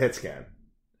was a PET scan.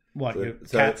 What, So- your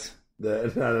so cats?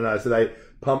 No. So they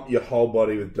pump your whole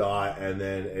body with dye, and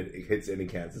then it hits any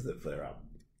cancers that flare up.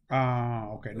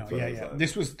 Oh, okay. No, That's what it was yeah. like.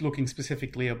 This was looking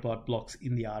specifically at blood blocks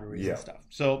in the arteries Yeah. and stuff.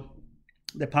 So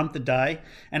they pump the dye,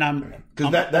 and I'm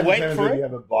Because that wait determines for whether it. you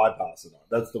have a bypass or not.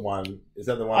 That's the one. Is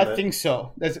that the one? I think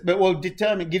so. But will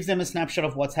determine, gives them a snapshot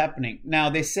of what's happening. Now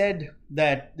they said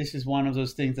that this is one of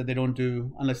those things that they don't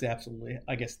do unless they absolutely,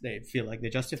 I guess they feel like they're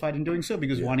justified in doing so,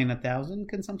 because 1 in 1,000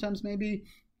 can sometimes maybe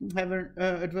have an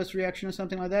adverse reaction or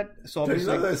something like that. So Do you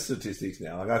know obviously, those statistics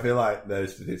now? Like I feel like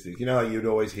those statistics. You know, like you'd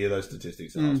always hear those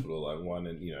statistics in hospital, like 1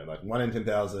 in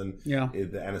 10,000. Yeah. Is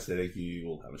the anaesthetic, you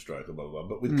will have a stroke or blah blah blah.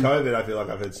 But with COVID, I feel like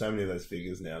I've heard so many of those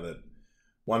figures now that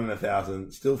 1 in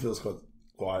 1,000 still feels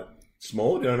quite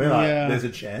small. Do you know what I mean? Like Yeah. there's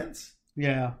a chance.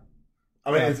 yeah,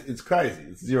 I mean, Yeah. it's crazy.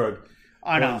 It's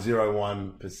I know.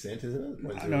 0.01%, isn't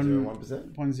it? I don't-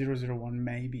 0.001%. 0.001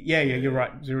 maybe. Yeah, you're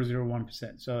right.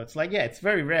 0.001%. So it's like, yeah, it's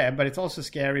very rare, but it's also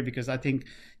scary because I think,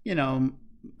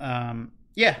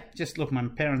 just look, my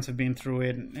parents have been through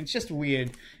it, and it's just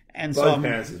weird. And so Both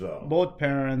parents as well. both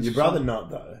parents. Your brother not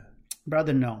though.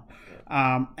 Brother, no.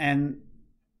 And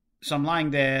so I'm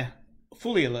lying there,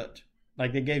 fully alert.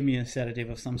 Like they gave me a sedative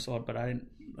of some sort, but I didn't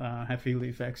have field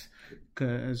effects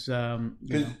because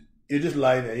Because you're just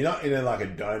laying there. You're not in like a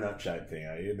donut shaped thing,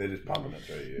 are you? They're just pumping it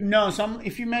through you. No, so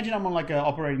if you imagine I'm on like an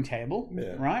operating table,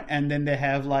 Yeah. right? And then they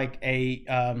have like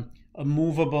a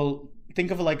movable,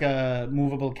 think of it like a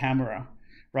movable camera,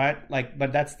 right? Like,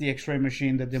 but that's the X-ray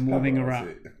machine that they're moving Oh, I around.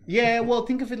 see. Yeah, well,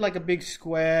 think of it like a big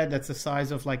square that's the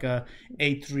size of like a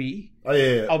A3. Oh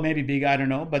yeah. Or maybe big, I don't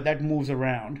know, but that moves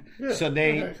around. Yeah, So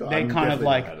they okay, cool. they I've kind of definitely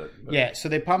like not had it, but- yeah. So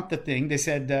they pumped the thing. They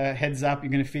said, "Heads up,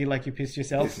 you're gonna feel like you pissed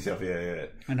yourself." Piss yourself, yeah.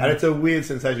 I know. And it's a weird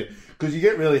sensation because you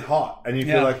get really hot and you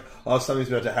Yeah. feel like, oh, something's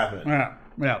about to happen.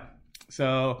 Yeah.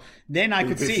 So then I You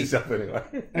could piss see. yourself anyway.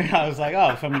 I was like,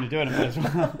 oh, if I'm going to do it, I might as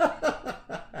well.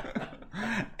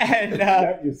 And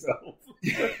Stab yourself.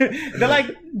 they're like,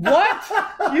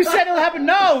 what? You said it'll happen?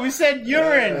 No, we said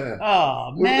urine. Yeah.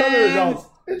 Oh, We've got the man. results.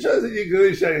 It shows that you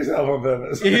clearly shut yourself on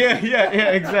purpose. Yeah,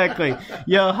 exactly.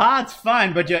 Your heart's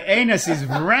fine, but your anus is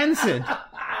rancid.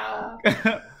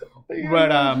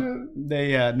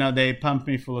 But they pump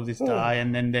me full of this dye,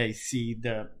 and then they see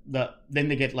then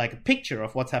they get like a picture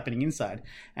of what's happening inside,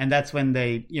 and that's when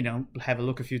they have a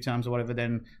look a few times or whatever,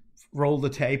 then roll the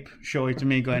tape, show it to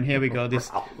me, going, here we go. This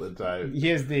All the time.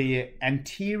 here's the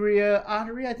anterior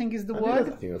artery, I think is the I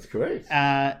word, think that's correct.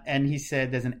 and he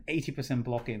said there's an 80%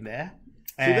 block in there.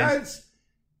 See, And that's...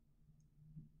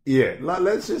 Yeah,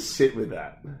 let's just sit with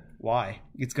that. why?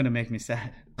 It's going to make me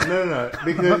sad. No,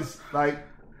 because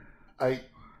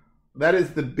that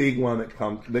is the big one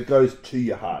that goes to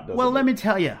your heart. Doesn't Well, it? let me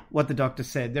tell you what the doctor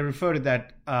said. They refer to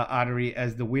that artery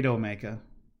as the widowmaker.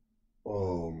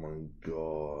 Oh my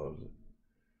god!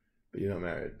 But you're not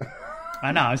married.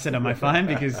 I know. I said, am I fine?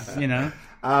 Because, And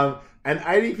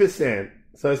 80%.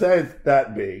 So say it's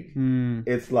that big.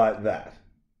 It's like that.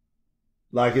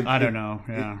 Like it's, I don't know.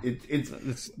 Yeah.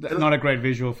 It's not a great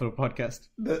visual for a podcast.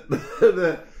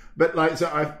 But like, so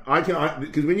I can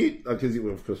because when you because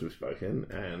of course we've spoken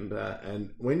and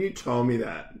when you told me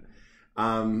that,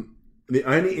 the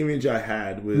only image I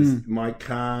had was my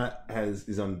car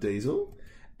is on diesel,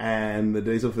 and the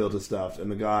diesel filter stuffed, and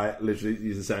the guy literally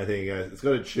used the same thing. He goes, it's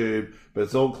got a tube, but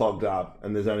it's all clogged up,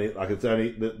 and there's only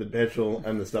the petrol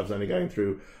and the stuff's only going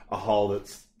through a hole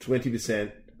that's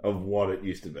 20% of what it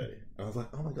used to be. And I was like,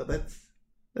 oh my god,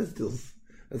 that's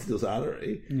still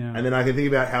artery. Yeah. And then I can think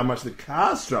about how much the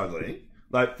car's struggling,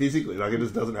 like physically, like it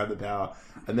just doesn't have the power.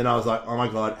 And then I was like, oh my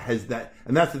god, has that?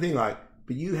 And that's the thing, like,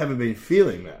 but you haven't been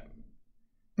feeling that.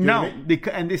 Do you know what I mean?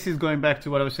 And this is going back to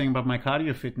what I was saying about my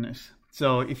cardio fitness.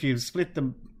 So if you split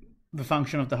the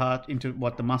function of the heart into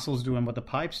what the muscles do and what the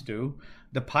pipes do,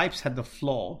 the pipes had the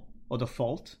flaw or the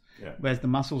fault, whereas the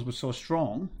muscles were so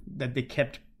strong that they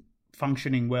kept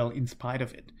functioning well in spite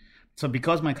of it. So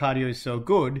because my cardio is so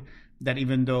good, that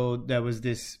even though there was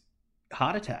this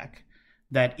heart attack,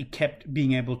 that it kept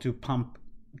being able to pump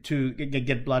to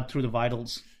get blood through the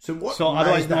vitals. So what? So made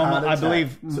otherwise, the normal, heart I attack?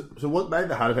 believe. So what made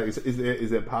the heart attack? Is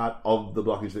there part of the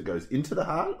blockage that goes into the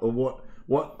heart, or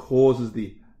what causes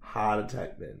the heart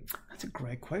attack then? That's a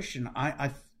great question.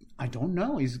 I don't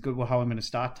know. Is good. Well, how I'm going to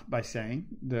start by saying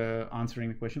answering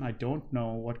the question. I don't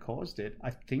know what caused it.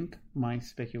 I think my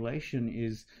speculation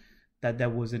is that there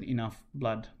wasn't enough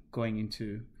blood going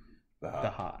into the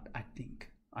heart. I think.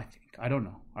 I think. I don't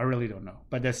know. I really don't know.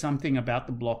 But there's something about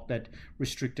the block that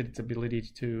restricted its ability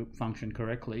to function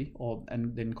correctly,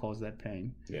 and then caused that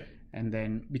pain. Yeah. And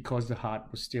then because the heart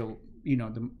was still,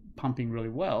 pumping really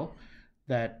well,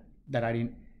 that I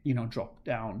didn't, drop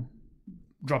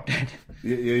dead.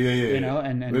 Yeah.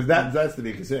 And Because that's the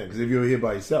big concern. Because if you were here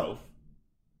by yourself,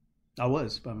 I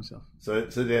was by myself. So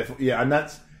therefore, yeah, and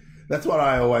that's what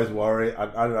I always worry. I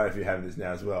don't know if you have this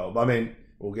now as well. But I mean,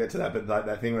 we'll get to that. But like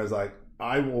that thing where it's like,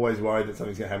 I'm always worried that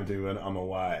something's going to happen to me when I'm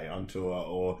away on tour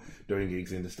or doing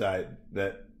gigs interstate,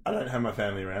 that I don't have my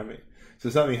family around me. So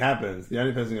if something happens, the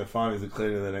only person going to find me is the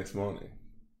cleaner the next morning.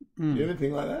 Do you ever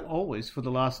think like that? Always.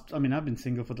 I've been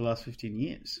single for the last 15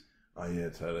 years. Oh, yeah,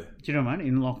 totally. Do you know what I mean?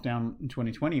 In lockdown in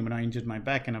 2020, when I injured my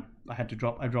back and I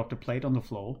dropped a plate on the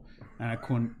floor and I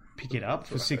couldn't pick it up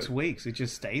for 6 weeks. It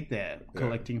just stayed there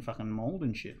collecting fucking mold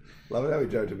and shit. Love it how we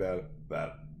joked about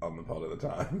that on the pod at the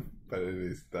time. But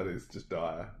that is just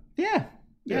dire. Yeah,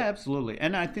 absolutely.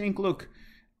 And I think, look,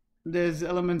 there's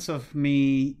elements of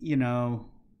me,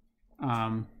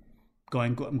 I'm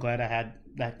glad I had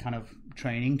that kind of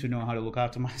training to know how to look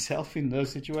after myself in those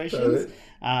situations.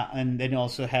 And then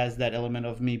also has that element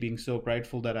of me being so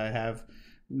grateful that I have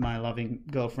my loving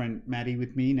girlfriend Maddie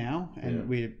with me now, and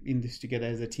we're in this together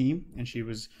as a team. And she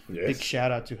was big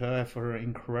shout out to her for her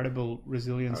incredible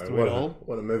resilience through it all.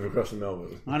 What a move across the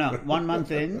Melbourne! I know. 1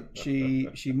 month in,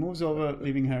 she moves over,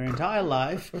 living her entire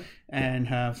life, and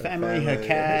her family, her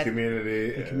cat,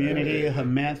 her community, her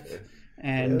meth.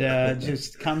 And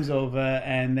just comes over,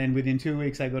 and then within 2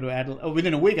 weeks I go to Adelaide. Oh,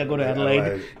 within a week I go to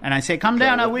Adelaide, and I say, "Come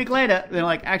down." A week later, they're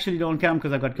like, "Actually, don't come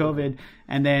because I got COVID."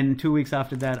 And then 2 weeks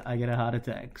after that, I get a heart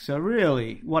attack. So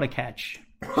really, what a catch!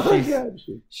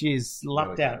 She's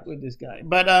lucked out with this guy.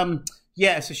 But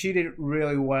so she did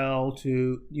really well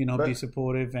to be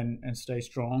supportive and stay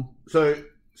strong. So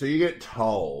you get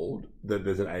told that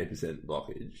there's an 80%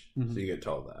 blockage. So you get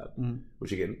told that.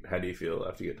 Which again, how do you feel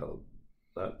after you get told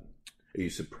that? Are you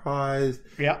surprised?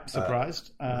 Yeah,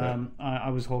 surprised. I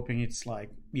was hoping it's like,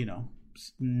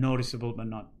 noticeable but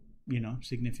not,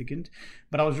 significant.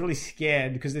 But I was really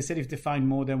scared because they said if they find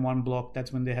more than one block,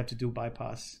 that's when they have to do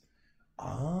bypass.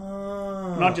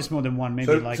 Not just more than one,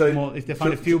 maybe more if they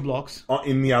find a few blocks.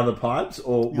 In the other pipes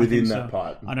or within that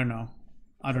pipe? I don't know.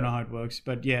 I don't know how it works.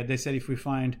 But yeah, they said if we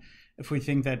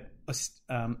think that,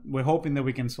 we're hoping that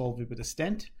we can solve it with a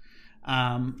stent.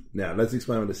 Now let's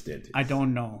explain what a stent is. I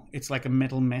don't know. It's like a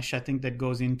metal mesh, I think, that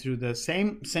goes into the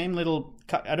same little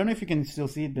cut. I don't know if you can still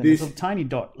see it. There's a tiny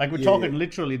dot. Like we're talking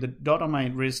literally, the dot on my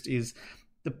wrist is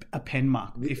a pen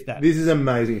mark. If that. This is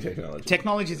amazing technology.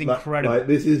 Technology is incredible. Like,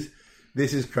 this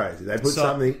is crazy. They put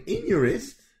something in your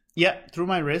wrist. Yeah, through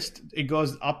my wrist. It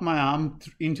goes up my arm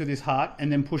into this heart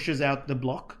and then pushes out the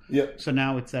block. Yeah. So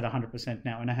now it's at 100%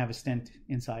 now, and I have a stent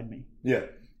inside me. Yeah.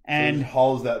 And so it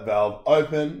holds that valve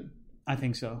open. I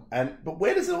think so. But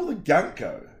where does all the gunk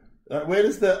go? Like, where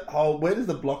does the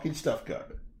blockage stuff go?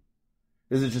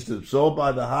 Is it just absorbed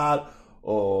by the heart,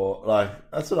 or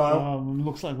that's what I?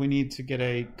 Looks like we need to get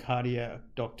a cardiac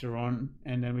doctor on,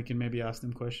 and then we can maybe ask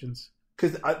them questions.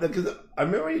 Because I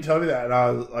remember when you told me that, and I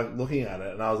was like looking at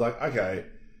it, and I was like, okay.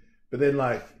 But then,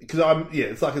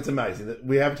 it's amazing that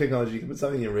we have technology. You can put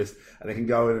something in your wrist, and it can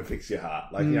go in and fix your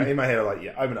heart. Like, in my head, I'm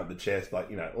like, open up the chest,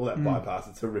 all that bypass.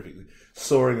 It's horrific,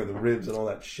 soaring of the ribs and all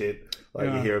that shit. You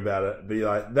hear about it, but you're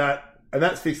like that, and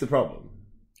that's fixed the problem.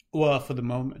 Well, for the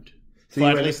moment, so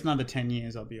at least another 10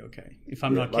 years, I'll be okay if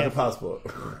I'm not careful. Like a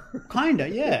passport. Kinda,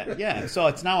 yeah. So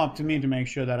it's now up to me to make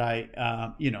sure that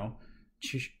I,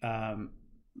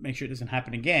 make sure it doesn't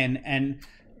happen again. And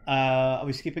are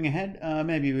we skipping ahead?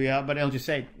 Maybe we are, but I'll just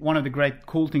say one of the great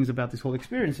cool things about this whole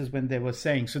experience is when they were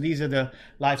saying, so these are the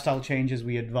lifestyle changes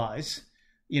we advise,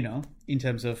 in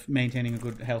terms of maintaining a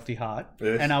good, healthy heart.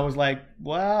 Yes. And I was like,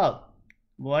 well,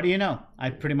 what do you know?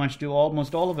 I pretty much do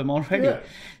almost all of them already. Yeah.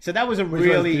 So that was Which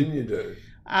ones didn't you do?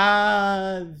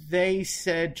 They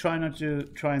said try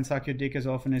and suck your dick as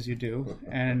often as you do,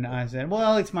 and I said,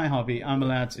 well, it's my hobby, I'm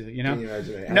allowed to, Can you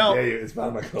imagine? How dare you? It's part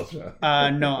of my culture.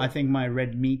 No, I think my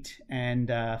red meat and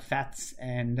fats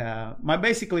and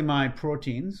my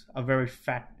proteins are very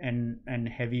fat and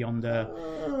heavy on the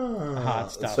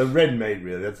hard stuff. So red meat,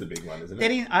 really, that's the big one, isn't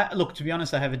it? Look, to be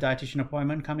honest, I have a dietitian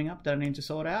appointment coming up that I need to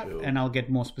sort out, and I'll get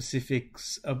more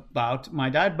specifics about my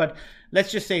diet. But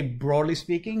let's just say, broadly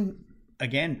speaking,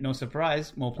 again, no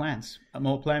surprise, more plants, a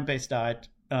more plant-based diet,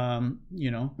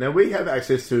 Now, we have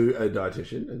access to a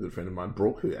dietitian, a good friend of mine,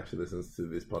 Brooke, who actually listens to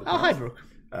this podcast. Oh, hi, Brooke.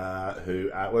 Who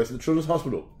works at the Children's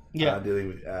Hospital, dealing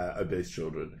with obese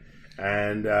children.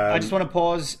 And I just want to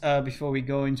pause before we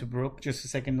go into Brooke. Just a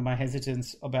second. My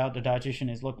hesitance about the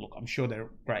dietitian is, look, I'm sure they're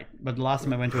great. But the last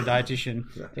time I went to a dietitian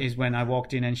is when I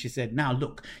walked in and she said, now,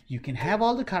 look, you can have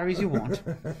all the curries you want.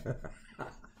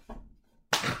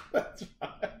 That's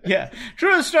right. Yeah,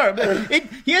 true story. But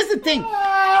here's the thing.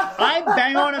 I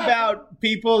bang on about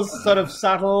people's sort of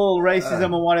subtle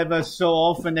racism or whatever so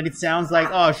often that it sounds like,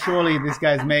 oh, surely this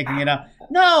guy's making it up.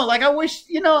 No, like I wish.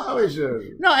 No,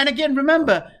 and again,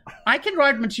 remember, I can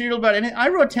write material about it. I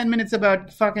wrote 10 minutes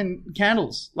about fucking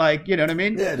candles. Like, you know what I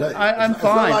mean? Yeah, I'm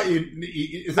fine.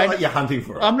 It's not like you're hunting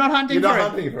for it. I'm not hunting You're for not it.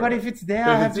 hunting for But it. if it's there,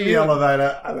 But I if have it's to in the use it.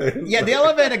 elevator. I mean, Yeah, the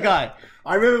elevator guy.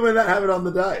 I remember when that happened on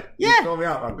the date. Yeah. You called me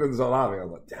up. I couldn't stop laughing. I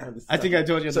was like, damn, this is I think I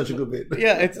told you such a good bit.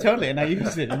 Yeah, it's totally, and I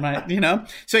used it in my,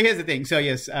 So here's the thing. So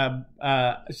yes, so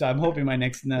I'm hoping my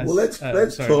next nurse. Well, let's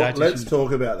dietitian-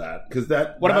 talk about that because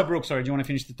What about Brooke? Sorry, do you want to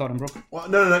finish the thought on Brooke? Well,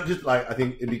 no. Just like I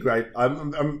think it'd be great.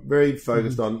 I'm very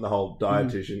focused on the whole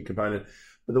dietitian component.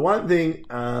 But the one thing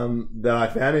that I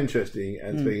found interesting,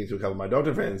 and speaking to a couple of my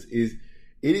doctor friends, is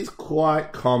it is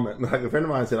quite common. Like a friend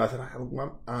of mine said,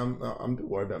 I'm a bit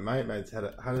worried about mate. Is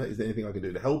there anything I can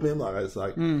do to help him? Like I was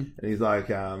like, and he's like,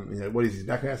 what is his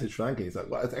background? I said Sri Lankan. He's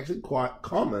like, well, it's actually quite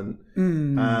common,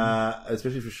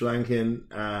 especially for Sri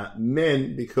Lankan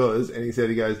men, because, and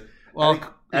he goes, out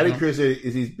of curiosity,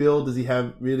 is his build? Does he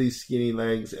have really skinny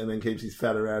legs and then keeps his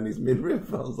fat around his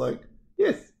midriff? I was like,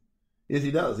 yes,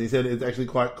 he does. He said it's actually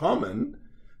quite common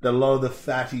that a lot of the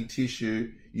fatty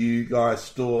tissue you guys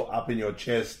store up in your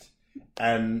chest,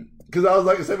 and because I was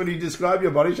like, so when you describe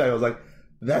your body shape, I was like,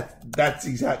 that's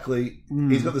exactly.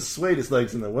 He's got the sweetest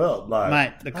legs in the world, like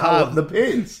mate. The calves, the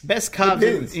pins, best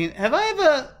calves. Have I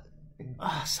ever?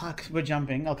 Oh, suck. We're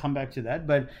jumping. I'll come back to that.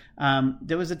 But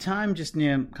there was a time just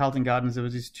near Carlton Gardens. There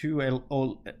was these two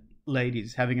old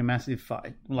ladies having a massive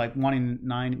fight. Like one in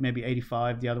 90, maybe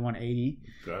 85, the other one 80.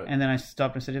 Great. And then I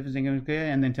stopped and said everything was good.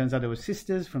 And then turns out there were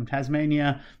sisters from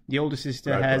Tasmania. The older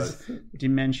sister has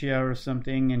dementia or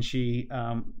something, and she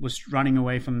was running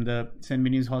away from the St.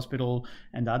 Mini's Hospital,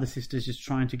 and the other sister's just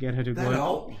trying to get her to that go.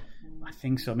 old? I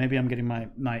think so. Maybe I'm getting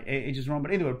my ages wrong,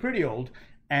 but anyway, pretty old.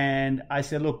 And I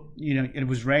said, look, it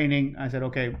was raining. I said,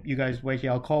 okay, you guys wait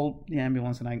here. I'll call the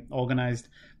ambulance. And I organized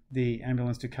the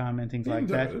ambulance to come and things like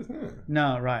that.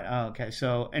 No, right. Oh, okay.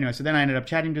 So anyway, so then I ended up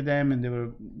chatting to them, and they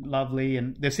were lovely.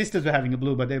 And their sisters were having a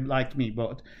blue, but they liked me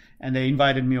both. And they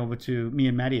invited me over me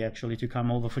and Maddie actually, to come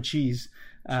over for cheese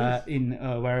in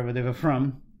wherever they were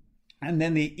from. And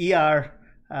then the ER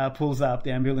pulls up,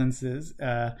 the ambulances,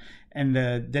 and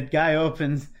that guy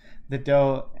opens the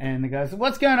door, and the guy says,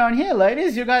 what's going on here,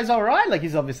 ladies? You guys all right? Like,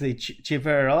 he's obviously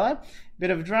chipper, all right?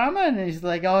 Bit of drama, and he's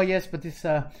like, oh, yes, but this,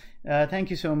 thank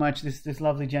you so much. This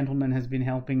lovely gentleman has been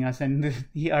helping us. And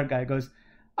the ER guy goes,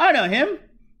 I know him.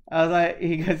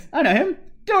 He goes, I know him.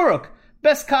 Duruk,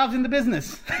 best calves in the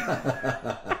business.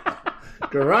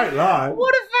 Great line.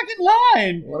 What a fucking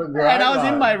line. What a great And I was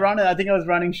line. in my runner. I think I was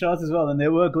running shots as well, and they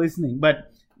were glistening.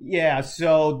 But yeah,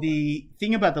 so the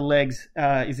thing about the legs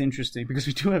is interesting, because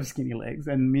we do have skinny legs,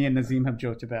 and me and Nazim have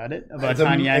joked about it, about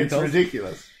tiny ankles. It's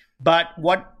ridiculous. But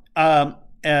what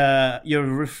you're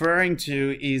referring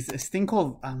to is a thing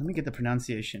called, let me get the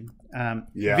pronunciation.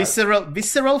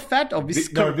 Visceral fat or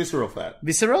visceral fat.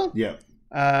 Visceral? Yeah.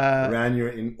 Around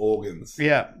your organs.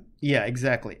 Yeah,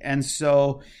 exactly. And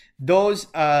so those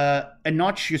and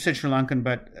not, you said Sri Lankan,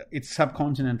 but it's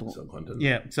subcontinental.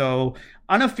 Yeah. So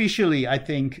unofficially, I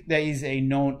think there is a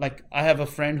known, like, I have a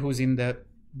friend who's in the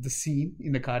scene,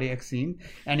 in the cardiac scene,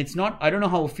 and it's not, I don't know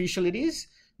how official it is,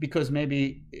 because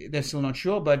maybe they're still not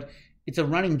sure, but it's a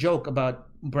running joke about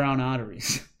brown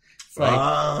arteries. It's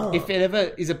like, if it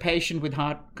ever is a patient with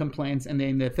heart complaints and they're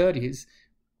in their 30s,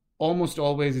 almost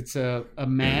always it's a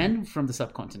man from the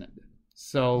subcontinent.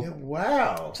 So, yeah,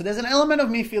 wow. So there's an element of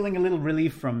me feeling a little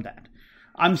relief from that.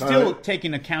 I'm still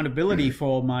taking accountability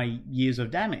for my years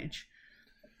of damage,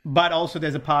 but also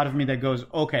there's a part of me that goes,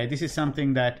 okay, this is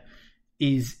something that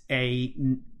is a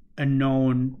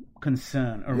known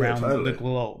concern around the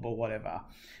globe or whatever.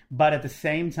 But at the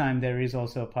same time, there is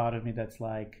also a part of me that's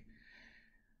like,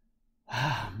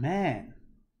 man,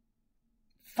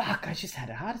 fuck, I just had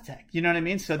a heart attack. You know what I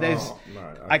mean? So there's,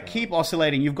 I keep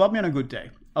oscillating. You've got me on a good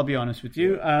day, I'll be honest with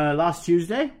you. Last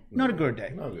Tuesday, not a good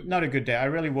day. Not a good day. I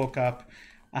really woke up.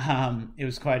 It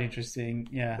was quite interesting.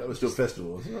 Yeah. That was still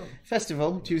festival, wasn't it?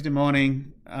 Festival, Tuesday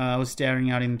morning. I was staring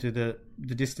out into the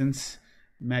distance.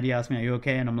 Maddie asked me, are you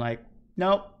okay? And I'm like,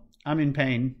 no, I'm in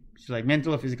pain. She's like,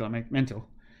 mental or physical? I'm like, mental.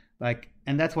 Like,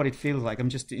 and that's what it feels like. I'm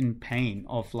just in pain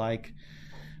of like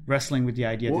wrestling with the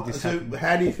idea that this happened. So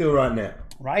how do you feel right now?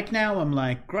 Right now, I'm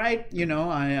like, great.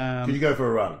 I... Did you go for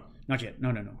a run? Not yet.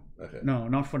 No. Okay. No,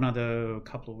 not for another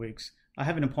couple of weeks. I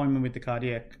have an appointment with the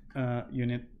cardiac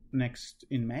unit next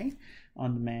in May,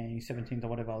 on May 17th or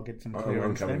whatever. I'll get some I'm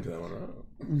clearance coming then. to that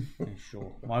one. Yeah,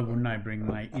 sure. Why wouldn't I bring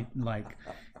my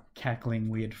cackling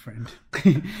weird friend?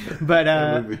 But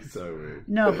That would be so weird.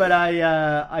 no, but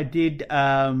I did.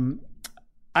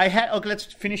 I had. Okay, let's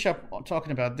finish up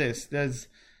talking about this. As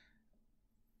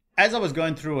I was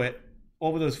going through it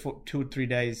over those 2 or 3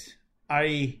 days,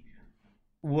 I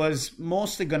was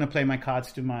mostly going to hold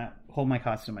my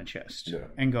cards to my chest, Yeah.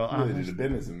 and go. You nearly did a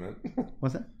Benism, man.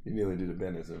 What's that? You nearly did a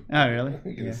Benism. Oh, really?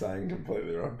 You're Yeah. saying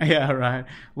completely wrong. Yeah, right.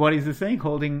 What is the thing?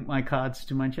 Holding my cards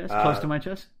to my chest, close to my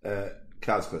chest.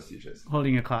 Cards close to your chest,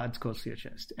 Holding your cards close to your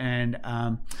chest, and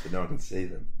but no one can see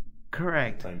them.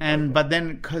 correct. Same And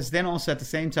profile. because then also at the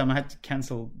same time I had to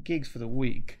cancel gigs for the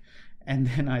week, and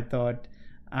then I thought,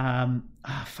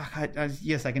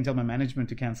 yes, I can tell my management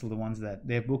to cancel the ones that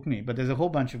they've booked me, but there's a whole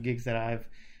bunch of gigs that I've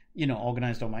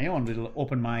organized on my own, little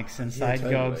open mics and side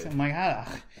totally. gigs. I'm like, I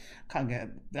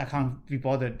can't be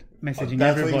bothered messaging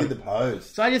That's why everybody. you did the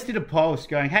post. So I just did a post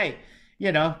going, hey,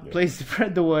 please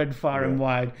spread the word far and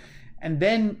wide. And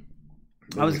then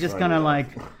I was just kind of like,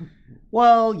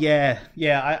 well, yeah.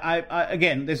 I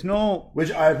again, there's no...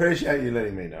 Which I appreciate you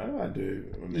letting me know. I do.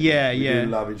 I mean, Yeah, we yeah. do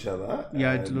love each other.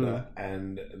 Yeah, I and, do.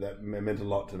 And that meant a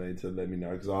lot to me to let me know,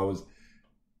 because I was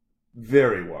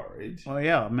very worried. Oh,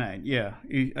 yeah, mate. Yeah,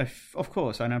 of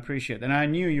course. And I appreciate it. And I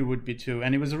knew you would be too.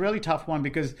 And it was a really tough one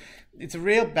because it's a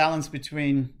real balance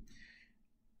between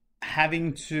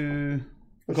having to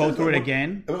go through it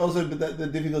again. But also, the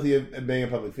difficulty of being a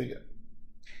public figure.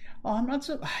 Oh, I'm not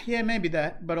so... Yeah, maybe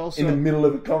that. But also... In the middle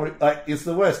of a comedy. Like, it's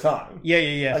the worst time.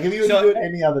 Yeah. Like, if you were to do it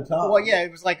any other time. Well, yeah, it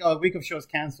was like a week of shows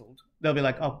cancelled. They'll be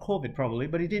like, oh, COVID probably.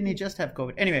 But he didn't just have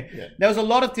COVID. Anyway, there was a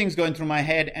lot of things going through my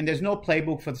head, and there's no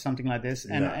playbook for something like this.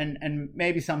 And No. and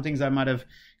maybe some things I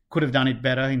could have done it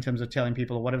better in terms of telling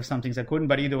people or whatever, some things I couldn't.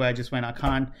 But either way, I just went, I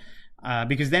can't.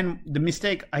 Because then the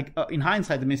mistake, in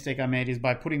hindsight, the mistake I made is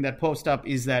by putting that post up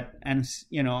is that, and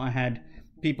I had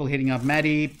people hitting up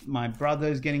Maddie, my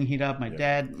brothers getting hit up, my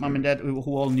dad, mum and dad, who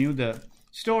all knew the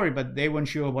story, but they weren't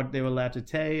sure what they were allowed to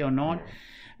say or not.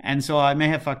 And so I may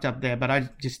have fucked up there, but I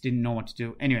just didn't know what to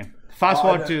do. Anyway, fast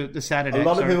forward to the Saturday. A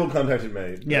lot of people contacted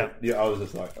me. Yeah. I was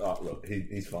just like, oh, look,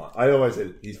 he's fine. I always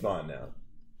said, he's fine now.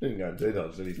 Didn't go into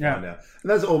details, said he's fine now.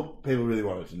 And that's all people really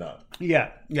wanted to know.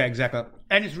 Yeah, exactly.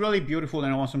 And it's really beautiful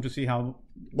and awesome to see how...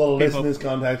 A lot of people- listeners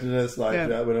contacted us when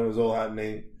it was all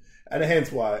happening. And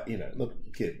hence why,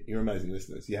 look, kid, you're amazing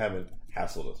listeners. You haven't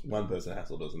hassled us. One person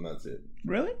hassled us, and that's it.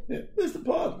 Really? Yeah, there's the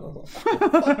pod. And I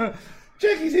was like,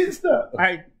 check his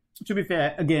Insta. To be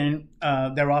fair, again,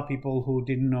 there are people who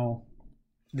didn't know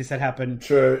this had happened.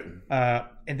 True.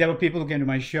 And there were people who came to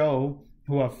my show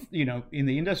who are, in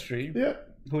the industry, Yeah.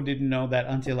 who didn't know that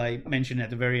until I mentioned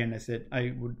at the very end. I said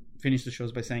I would finish the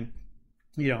shows by saying,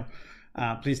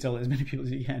 please tell as many people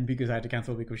as you can, because I had to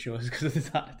cancel a week of shows because of this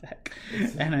heart attack.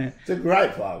 It's a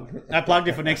great plug. I plugged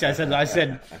it for next year. I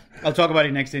said I'll talk about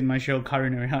it next in my show,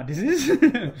 coronary heart disease.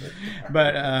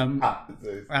 But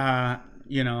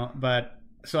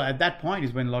so at that point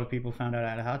is when a lot of people found out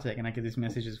I had a heart attack, and I get these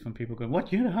messages from people going,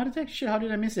 "What? You had a heart attack? Shit! How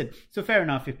did I miss it?" So fair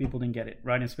enough if people didn't get it,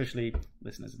 right? And especially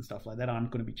listeners and stuff like that aren't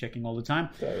going to be checking all the time.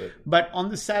 Totally. But on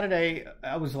the Saturday,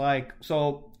 I was like,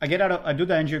 so I I do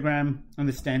the angiogram and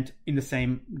the stent in the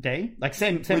same day, like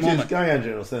same Which moment. is going on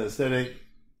general anesthetic.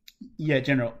 Yeah,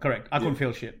 general, correct. I couldn't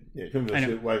feel shit. Yeah, couldn't feel I know.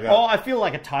 shit. Wake Oh, up. I feel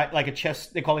like a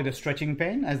chest. They call it a stretching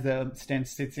pain as the stent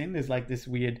sits in. There's like this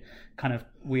weird kind of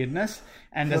weirdness,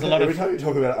 and there's a lot Every of time you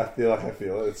talk about it, I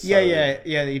feel it. It's yeah.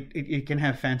 It can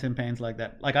have phantom pains like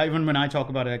that. Like even when I talk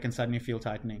about it, I can suddenly feel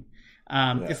tightening.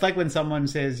 It's like when someone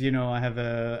says, I have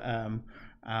a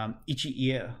itchy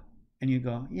ear, and you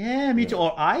go, yeah, me too.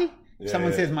 Or eye.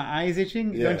 Someone says my eye is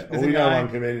itching. Yeah. There's We an know eye.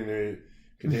 one comedian who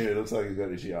continually looks like he's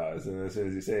got itchy eyes, and as soon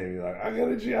as you see him, you're like, I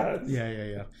got itchy eyes.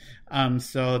 Yeah.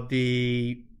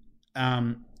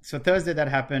 So Thursday that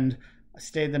happened. I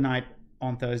stayed the night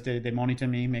on Thursday. They monitor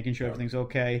me, making sure everything's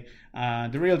okay.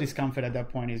 The real discomfort at that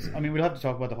point is, we'll have to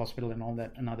talk about the hospital and all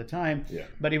that another time. Yeah.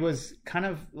 But it was kind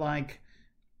of like,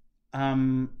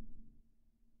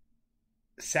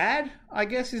 sad, I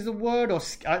guess is the word, or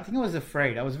I think I was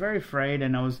afraid. I was very afraid,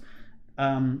 and I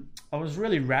was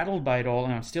really rattled by it all,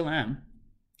 and I still am.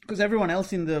 Because everyone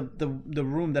else in the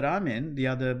room that I'm in, the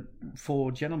other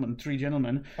three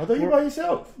gentlemen. I thought you were by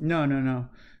yourself. No.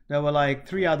 There were like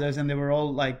three others, and they were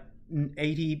all like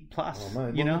 80 plus. Oh,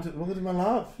 man. Welcome to my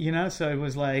life. So it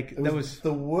was like It was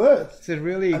the worst. it's a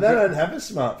really And they don't have a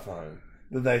smartphone.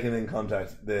 that they can then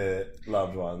contact their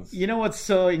loved ones. You know what's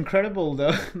so incredible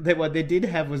though? That what they did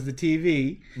have was the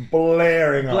TV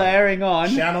Blaring on. on.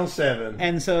 Channel 7.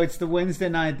 And so it's the Wednesday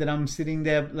night that I'm sitting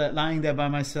there, lying there by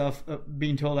myself,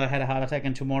 being told I had a heart attack,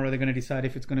 and tomorrow they're going to decide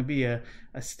if it's going to be a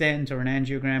stent or an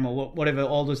angiogram or whatever,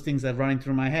 all those things that are running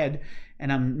through my head,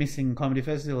 and I'm missing Comedy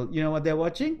Festival. You know what they're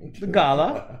watching? The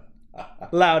gala.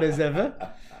 Loud as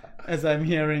ever. As I'm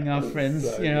hearing our friends,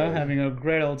 so having a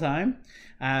great old time.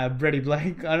 Brady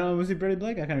Blake. I don't know, was it Brady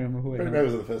Blake? I can't remember who it was. Brady Blake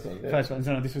was the first one. Yeah. First one.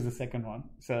 So no, this was the second one.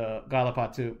 So Gala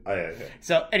Part 2. Oh, yeah, okay.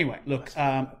 So anyway, look,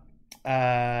 on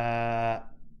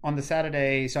the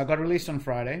Saturday, so I got released on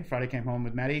Friday. Friday came home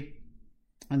with Maddie.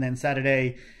 And then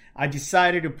Saturday, I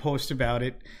decided to post about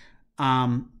it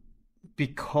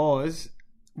because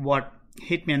what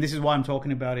hit me, and this is why I'm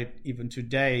talking about it even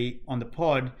today on the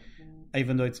pod,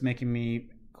 even though it's making me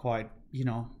quite,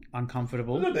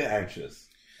 uncomfortable. A little bit anxious.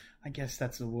 I guess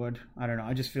that's the word. I don't know.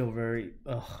 I just feel very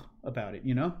about it,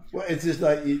 Well, it's just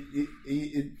like you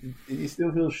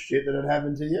still feel shit that it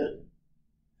happened to you.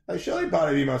 Like, surely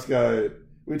part of you must go,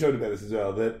 we talked about this as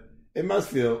well, that it must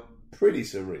feel pretty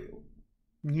surreal.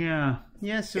 Yeah.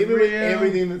 Yeah, surreal. Even with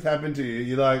everything that's happened to you,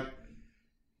 you're like,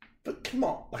 but come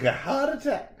on, like a heart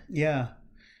attack. Yeah.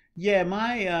 Yeah,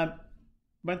 my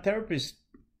therapist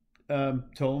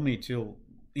told me to,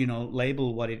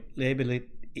 label it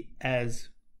as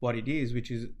what it is, which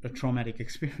is a traumatic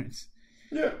experience.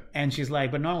 Yeah. And she's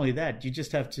like, but not only that, you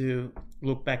just have to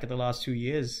look back at the last 2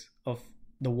 years of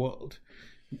the world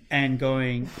and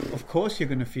going, of course you're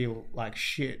going to feel like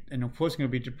shit, and of course you're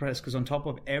going to be depressed, because on top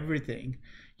of everything,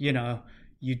 you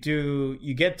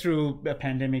get through a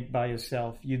pandemic by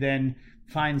yourself, you then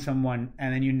find someone,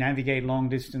 and then you navigate long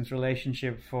distance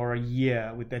relationship for a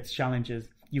year with its challenges.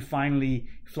 You finally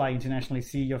fly internationally,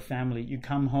 see your family, you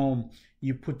come home,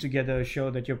 you put together a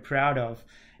show that you're proud of,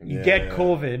 you get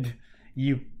COVID,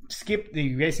 you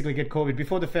basically get COVID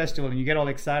before the festival, and you get all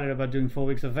excited about doing 4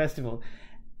 weeks of festival.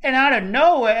 And out of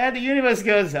nowhere, the universe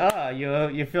goes,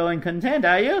 you're feeling content,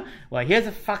 are you? Well, here's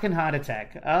a fucking heart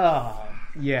attack. Oh,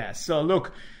 yeah. So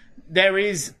look, there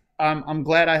is, I'm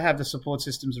glad I have the support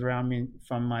systems around me,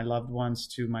 from my loved ones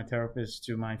to my therapist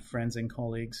to my friends and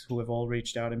colleagues who have all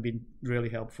reached out and been really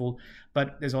helpful.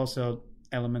 But there's also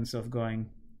elements of going,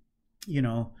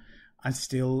 it's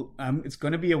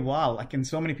going to be a while. Like, and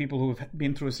so many people who have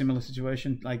been through a similar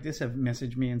situation like this have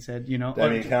messaged me and said,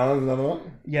 Damien Callan's another one?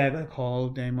 Yeah, I got a call,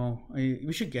 Damo.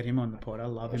 We should get him on the pod. I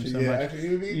love him so much. Actually, he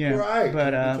would be great. But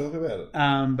talk about it.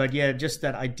 But yeah, just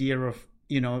that idea of,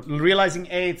 realizing,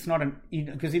 it's not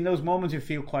because in those moments you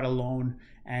feel quite alone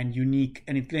and unique,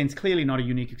 and it's clearly not a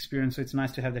unique experience. So it's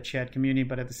nice to have the shared community,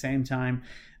 but at the same time,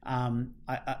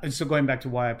 so going back to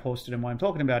why I posted and why I'm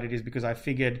talking about it is because I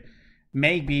figured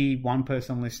maybe one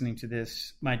person listening to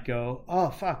this might go, oh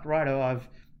fuck, righto,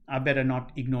 I better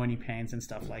not ignore any pains and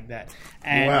stuff like that.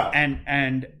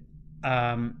 And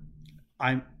I'm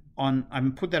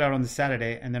put that out on the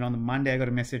Saturday, and then on the Monday I got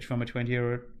a message from a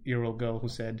 20-year-old girl who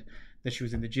said that she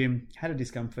was in the gym, had a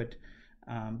discomfort,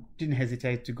 didn't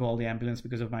hesitate to call the ambulance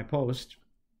because of my post.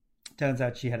 Turns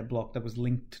out she had a block that was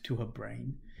linked to her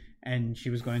brain, and she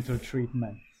was going through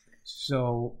treatment.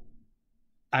 So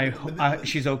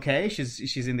she's okay.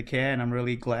 She's in the care, and I'm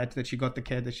really glad that she got the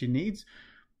care that she needs.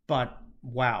 But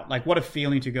wow, like, what a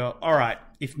feeling to go, all right,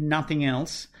 if nothing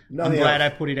else, I'm glad I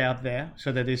put it out there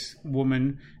so that this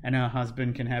woman and her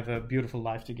husband can have a beautiful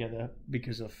life together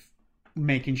because of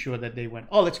making sure that they went,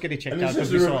 let's get it checked out. It's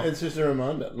just a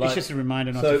reminder. It's just a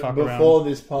reminder not to fuck around. So before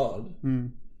this pod,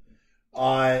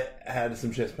 I had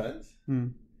some chest pains,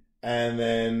 and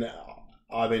then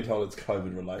I've been told it's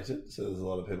COVID related. So there's a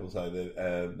lot of people say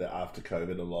that after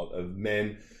COVID, a lot of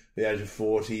men the age of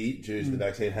 40 due to the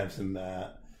vaccine have some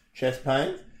chest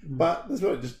pains. But that's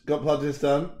what, just got blood tests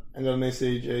done and got an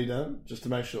ECG done just to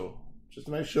make sure.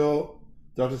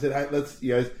 Doctor said, hey, he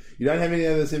goes, you don't have any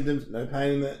other symptoms, no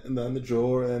pain in the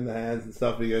jaw and the hands and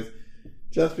stuff. But he goes,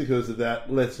 just because of that,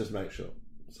 let's just make sure.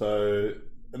 So,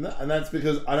 and that's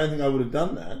because I don't think I would have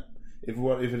done that if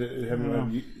it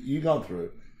hadn't you gone through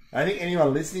it. I think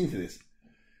anyone listening to this,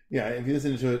 if you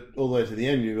listen to it all the way to the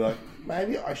end, you'd be like,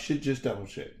 maybe I should just double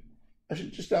check.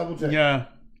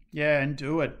 Yeah, and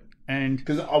do it. And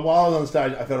because while I was on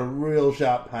stage, I felt a real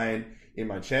sharp pain in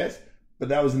my chest, but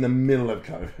that was in the middle of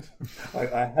COVID.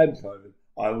 I had COVID.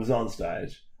 I was on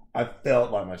stage. I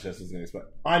felt like my chest was going to explode.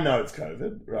 I know it's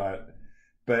COVID, right?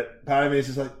 But part of me is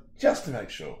just like, just to make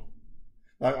sure.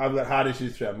 Like, I've got heart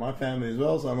issues throughout my family as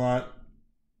well, so I'm like,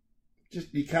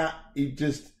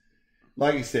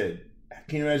 like you said,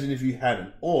 can you imagine if you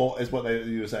hadn't? Or, as what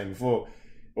you were saying before,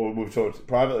 or we've talked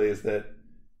privately, is that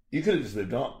you could have just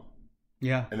lived on.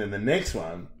 Yeah. And then the next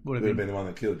one would have been the one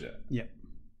that killed you. Yeah.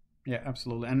 Yeah,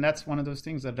 absolutely. And that's one of those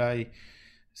things that I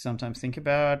sometimes think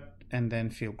about and then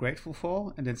feel grateful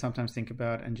for, and then sometimes think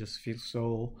about and just feel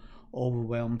so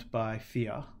overwhelmed by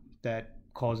fear that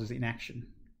causes inaction.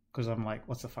 Because I'm like,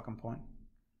 what's the fucking point?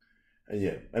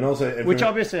 Yeah. And also... Which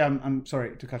obviously, I'm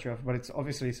sorry to cut you off, but it's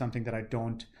obviously something that I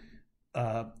don't...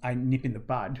 I nip in the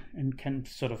bud and can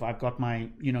sort of... I've got my,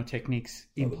 techniques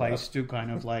in place to kind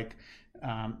of like...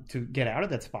 to get out of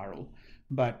that spiral.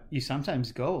 But you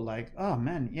sometimes go like, oh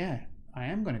man, yeah, I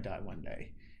am going to die one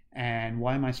day. And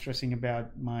why am I stressing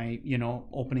about my,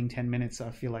 opening 10 minutes? I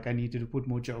feel like I need to put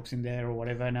more jokes in there or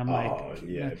whatever. And I'm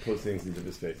it puts things into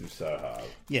perspective so hard.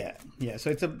 Yeah. So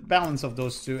it's a balance of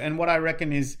those two. And what I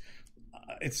reckon is,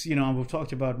 it's, we've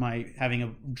talked about my having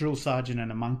a drill sergeant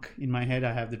and a monk in my head.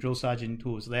 I have the drill sergeant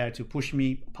who is there to push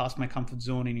me past my comfort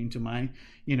zone and into my,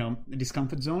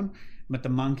 discomfort zone. But the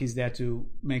monk is there to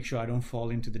make sure I don't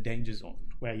fall into the danger zone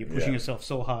where you're pushing yourself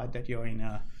so hard that you're in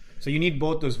a... So you need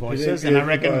both those voices. And I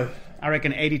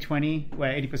reckon 80-20,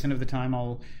 where 80% of the time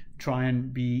I'll try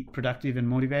and be productive and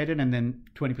motivated, and then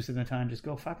 20% of the time just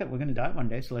go, fuck it, we're going to die one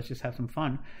day, so let's just have some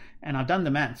fun. And I've done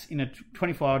the maths. In a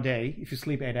 24-hour day, if you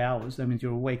sleep 8 hours, that means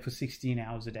you're awake for 16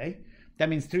 hours a day. That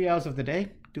means 3 hours of the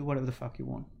day, do whatever the fuck you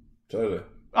want. Totally.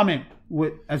 I mean,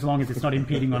 as long as it's not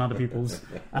impeding on other people's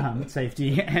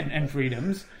safety and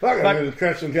freedoms. Fuck it, I'm going to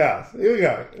crash some cars. Here we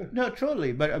go. No,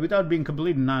 totally. But without being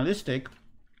completely nihilistic,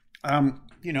 why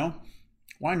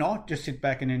not just sit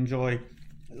back and enjoy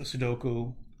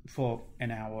Sudoku for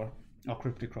an hour or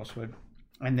cryptic crossword,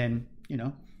 and then,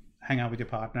 hang out with your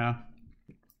partner.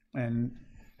 And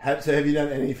so have you done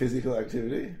any physical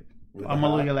activity? I'm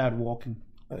only allowed walking.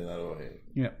 Oh, you're not walking.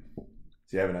 Yeah. So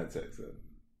you haven't had sex then?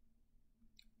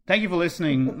 Thank you for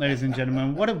listening, ladies and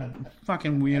gentlemen. What a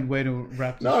fucking weird way to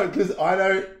wrap this. No, because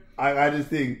I just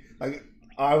think, like,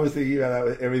 I was thinking about that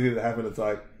with everything that happened. It's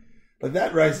like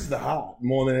that races the heart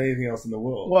more than anything else in the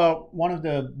world. Well, one of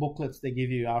the booklets they give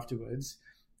you afterwards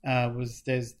was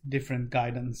there's different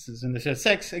guidances, and they said,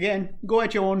 sex, again, go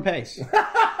at your own pace.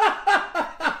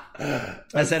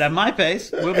 I said, at my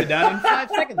pace, we'll be done in 5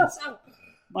 seconds.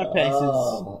 My pace is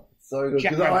so good.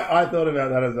 Because I thought about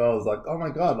that as well. I was like, oh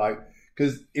my God, like,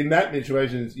 because in that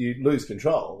situation, you lose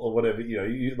control or whatever.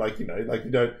 You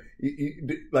don't.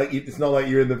 It's not like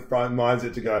you're in the front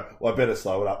mindset to go, well, I better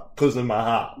slow it up because of my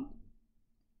heart.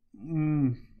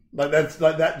 Like that's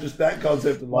like that. Just that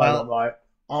concept of life. I'm like,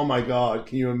 oh my God,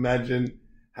 can you imagine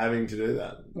having to do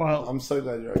that? Well, I'm so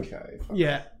glad you're okay.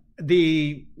 Yeah,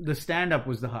 the stand up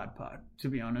was the hard part, to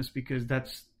be honest, because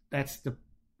that's the.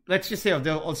 Let's just say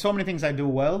there are so many things I do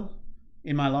well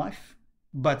in my life.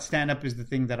 But stand-up is the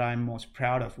thing that I'm most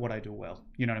proud of what I do well.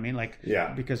 You know what I mean? Like,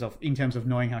 because of, in terms of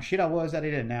knowing how shit I was at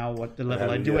it and now what the level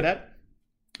I do it at,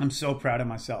 I'm so proud of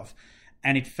myself.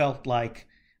 And it felt like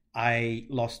I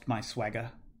lost my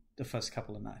swagger the first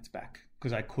couple of nights back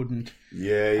because I couldn't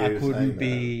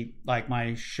be, like,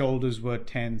 my shoulders were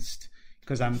tensed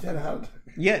because I'm...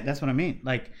 Yeah, that's what I mean.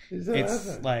 Like,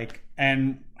 it's like,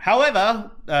 and however,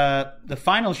 the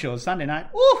final show, Sunday night,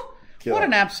 what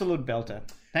an absolute belter.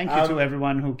 Thank you to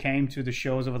everyone who came to the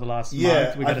shows over the last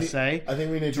month. We got to say, I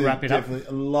think we need to wrap it up.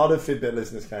 A lot of Fitbit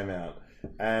listeners came out,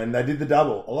 and they did the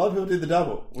double. A lot of people did the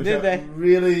double, which I'm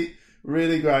really,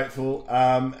 really grateful.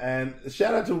 And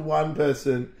shout out to one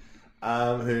person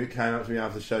who came up to me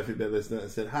after the show, Fitbit listener,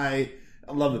 and said, "Hey,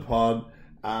 I love the pod."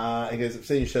 He goes, "I've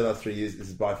seen your show the last 3 years. This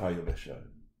is by far your best show."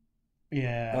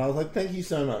 Yeah, and I was like, "Thank you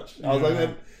so much." I was like,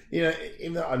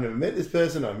 even though I've never met this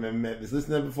person, I've never met this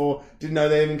listener before, didn't know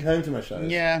they even came to my shows.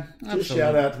 Yeah, absolutely. Just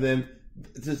shout out to them.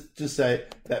 Just say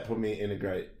that put me in a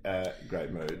great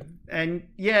mood. And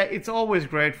yeah, it's always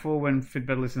grateful when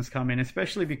Fitbit listeners come in,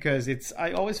 especially because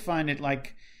I always find it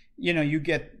like, you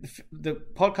get the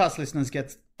podcast listeners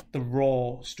get the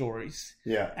raw stories.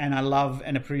 Yeah. And I love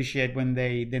and appreciate when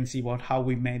they then see how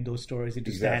we made those stories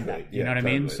into stand-up. You know what I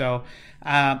mean? So,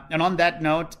 and on that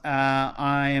note,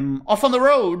 I am off on the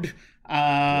road.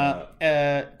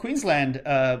 Queensland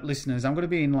listeners, I'm going to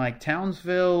be in like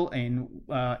Townsville, in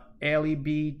Aries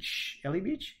Beach? Yes.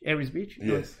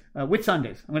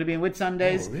 Whitsundays. I'm going to be in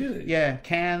Whitsundays. Oh, really? Yeah,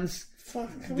 Cairns. Fuck,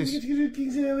 come on, get to do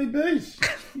gigs in Aries Beach.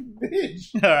 Bitch.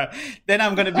 All right. Then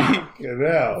I'm going to be...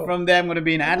 From there, I'm going to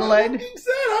be in Adelaide. I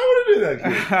want to do that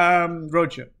gig.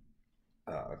 Roadshow.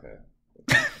 Oh, okay.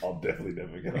 I'll definitely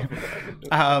never get off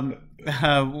of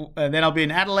that. Then I'll be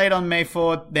in Adelaide on May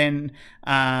 4th. Then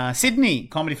Sydney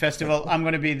Comedy Festival. I'm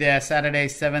going to be there Saturday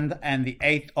 7th and the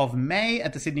 8th of May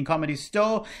at the Sydney Comedy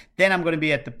Store. Then I'm going to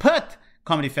be at the Perth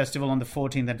Comedy Festival on the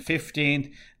 14th and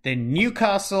 15th. Then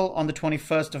Newcastle on the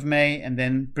 21st of May. And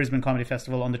then Brisbane Comedy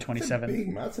Festival on the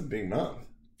 27th. That's a big month.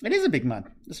 It is a big month.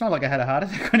 It's not like I had a heart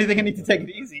attack or anything. I need to take it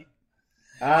easy.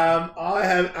 I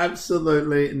have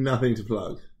absolutely nothing to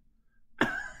plug.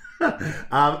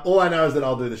 All I know is that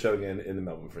I'll do the show again in the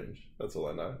Melbourne Fringe. That's all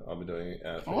I know. I'll be doing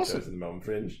 3 shows in the Melbourne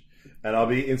Fringe. And I'll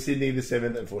be in Sydney the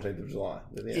 7th and 14th of July.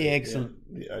 Excellent.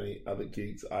 The only other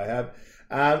gigs I have.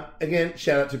 Again,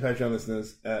 shout out to Patreon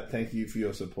listeners. Thank you for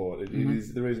your support. It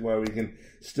is the reason why we can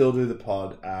still do the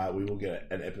pod. We will get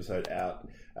an episode out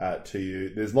to you.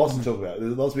 There's lots to talk about.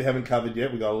 There's lots we haven't covered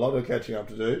yet. We've got a lot of catching up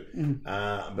to do.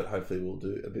 But hopefully we'll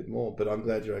do a bit more. But I'm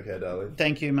glad you're okay, darling.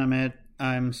 Thank you, Mehmet.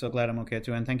 I'm so glad I'm okay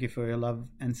too. And thank you for your love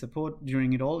and support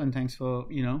during it all. And thanks for,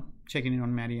 checking in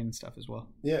on Maddie and stuff as well.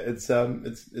 Yeah,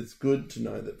 it's good to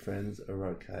know that friends are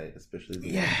okay, especially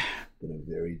the ones that are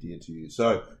very dear to you.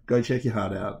 So go check your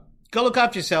heart out. Go look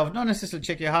after yourself. Not necessarily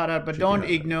check your heart out, but don't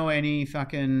ignore any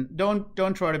fucking...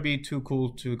 Don't try to be too cool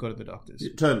to go to the doctors.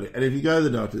 Yeah, totally. And if you go to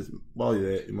the doctors, while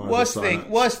you're there, you might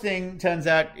worst thing, turns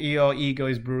out your ego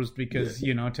is bruised because,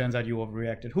 turns out you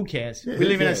overreacted. Who cares? Yeah, we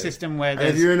live in a system where there's...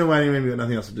 And if you're in a waiting room, you've got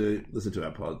nothing else to do, listen to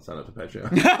our pod, sign up to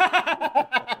Patreon.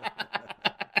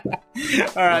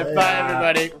 All right, bye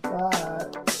everybody.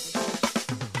 Bye.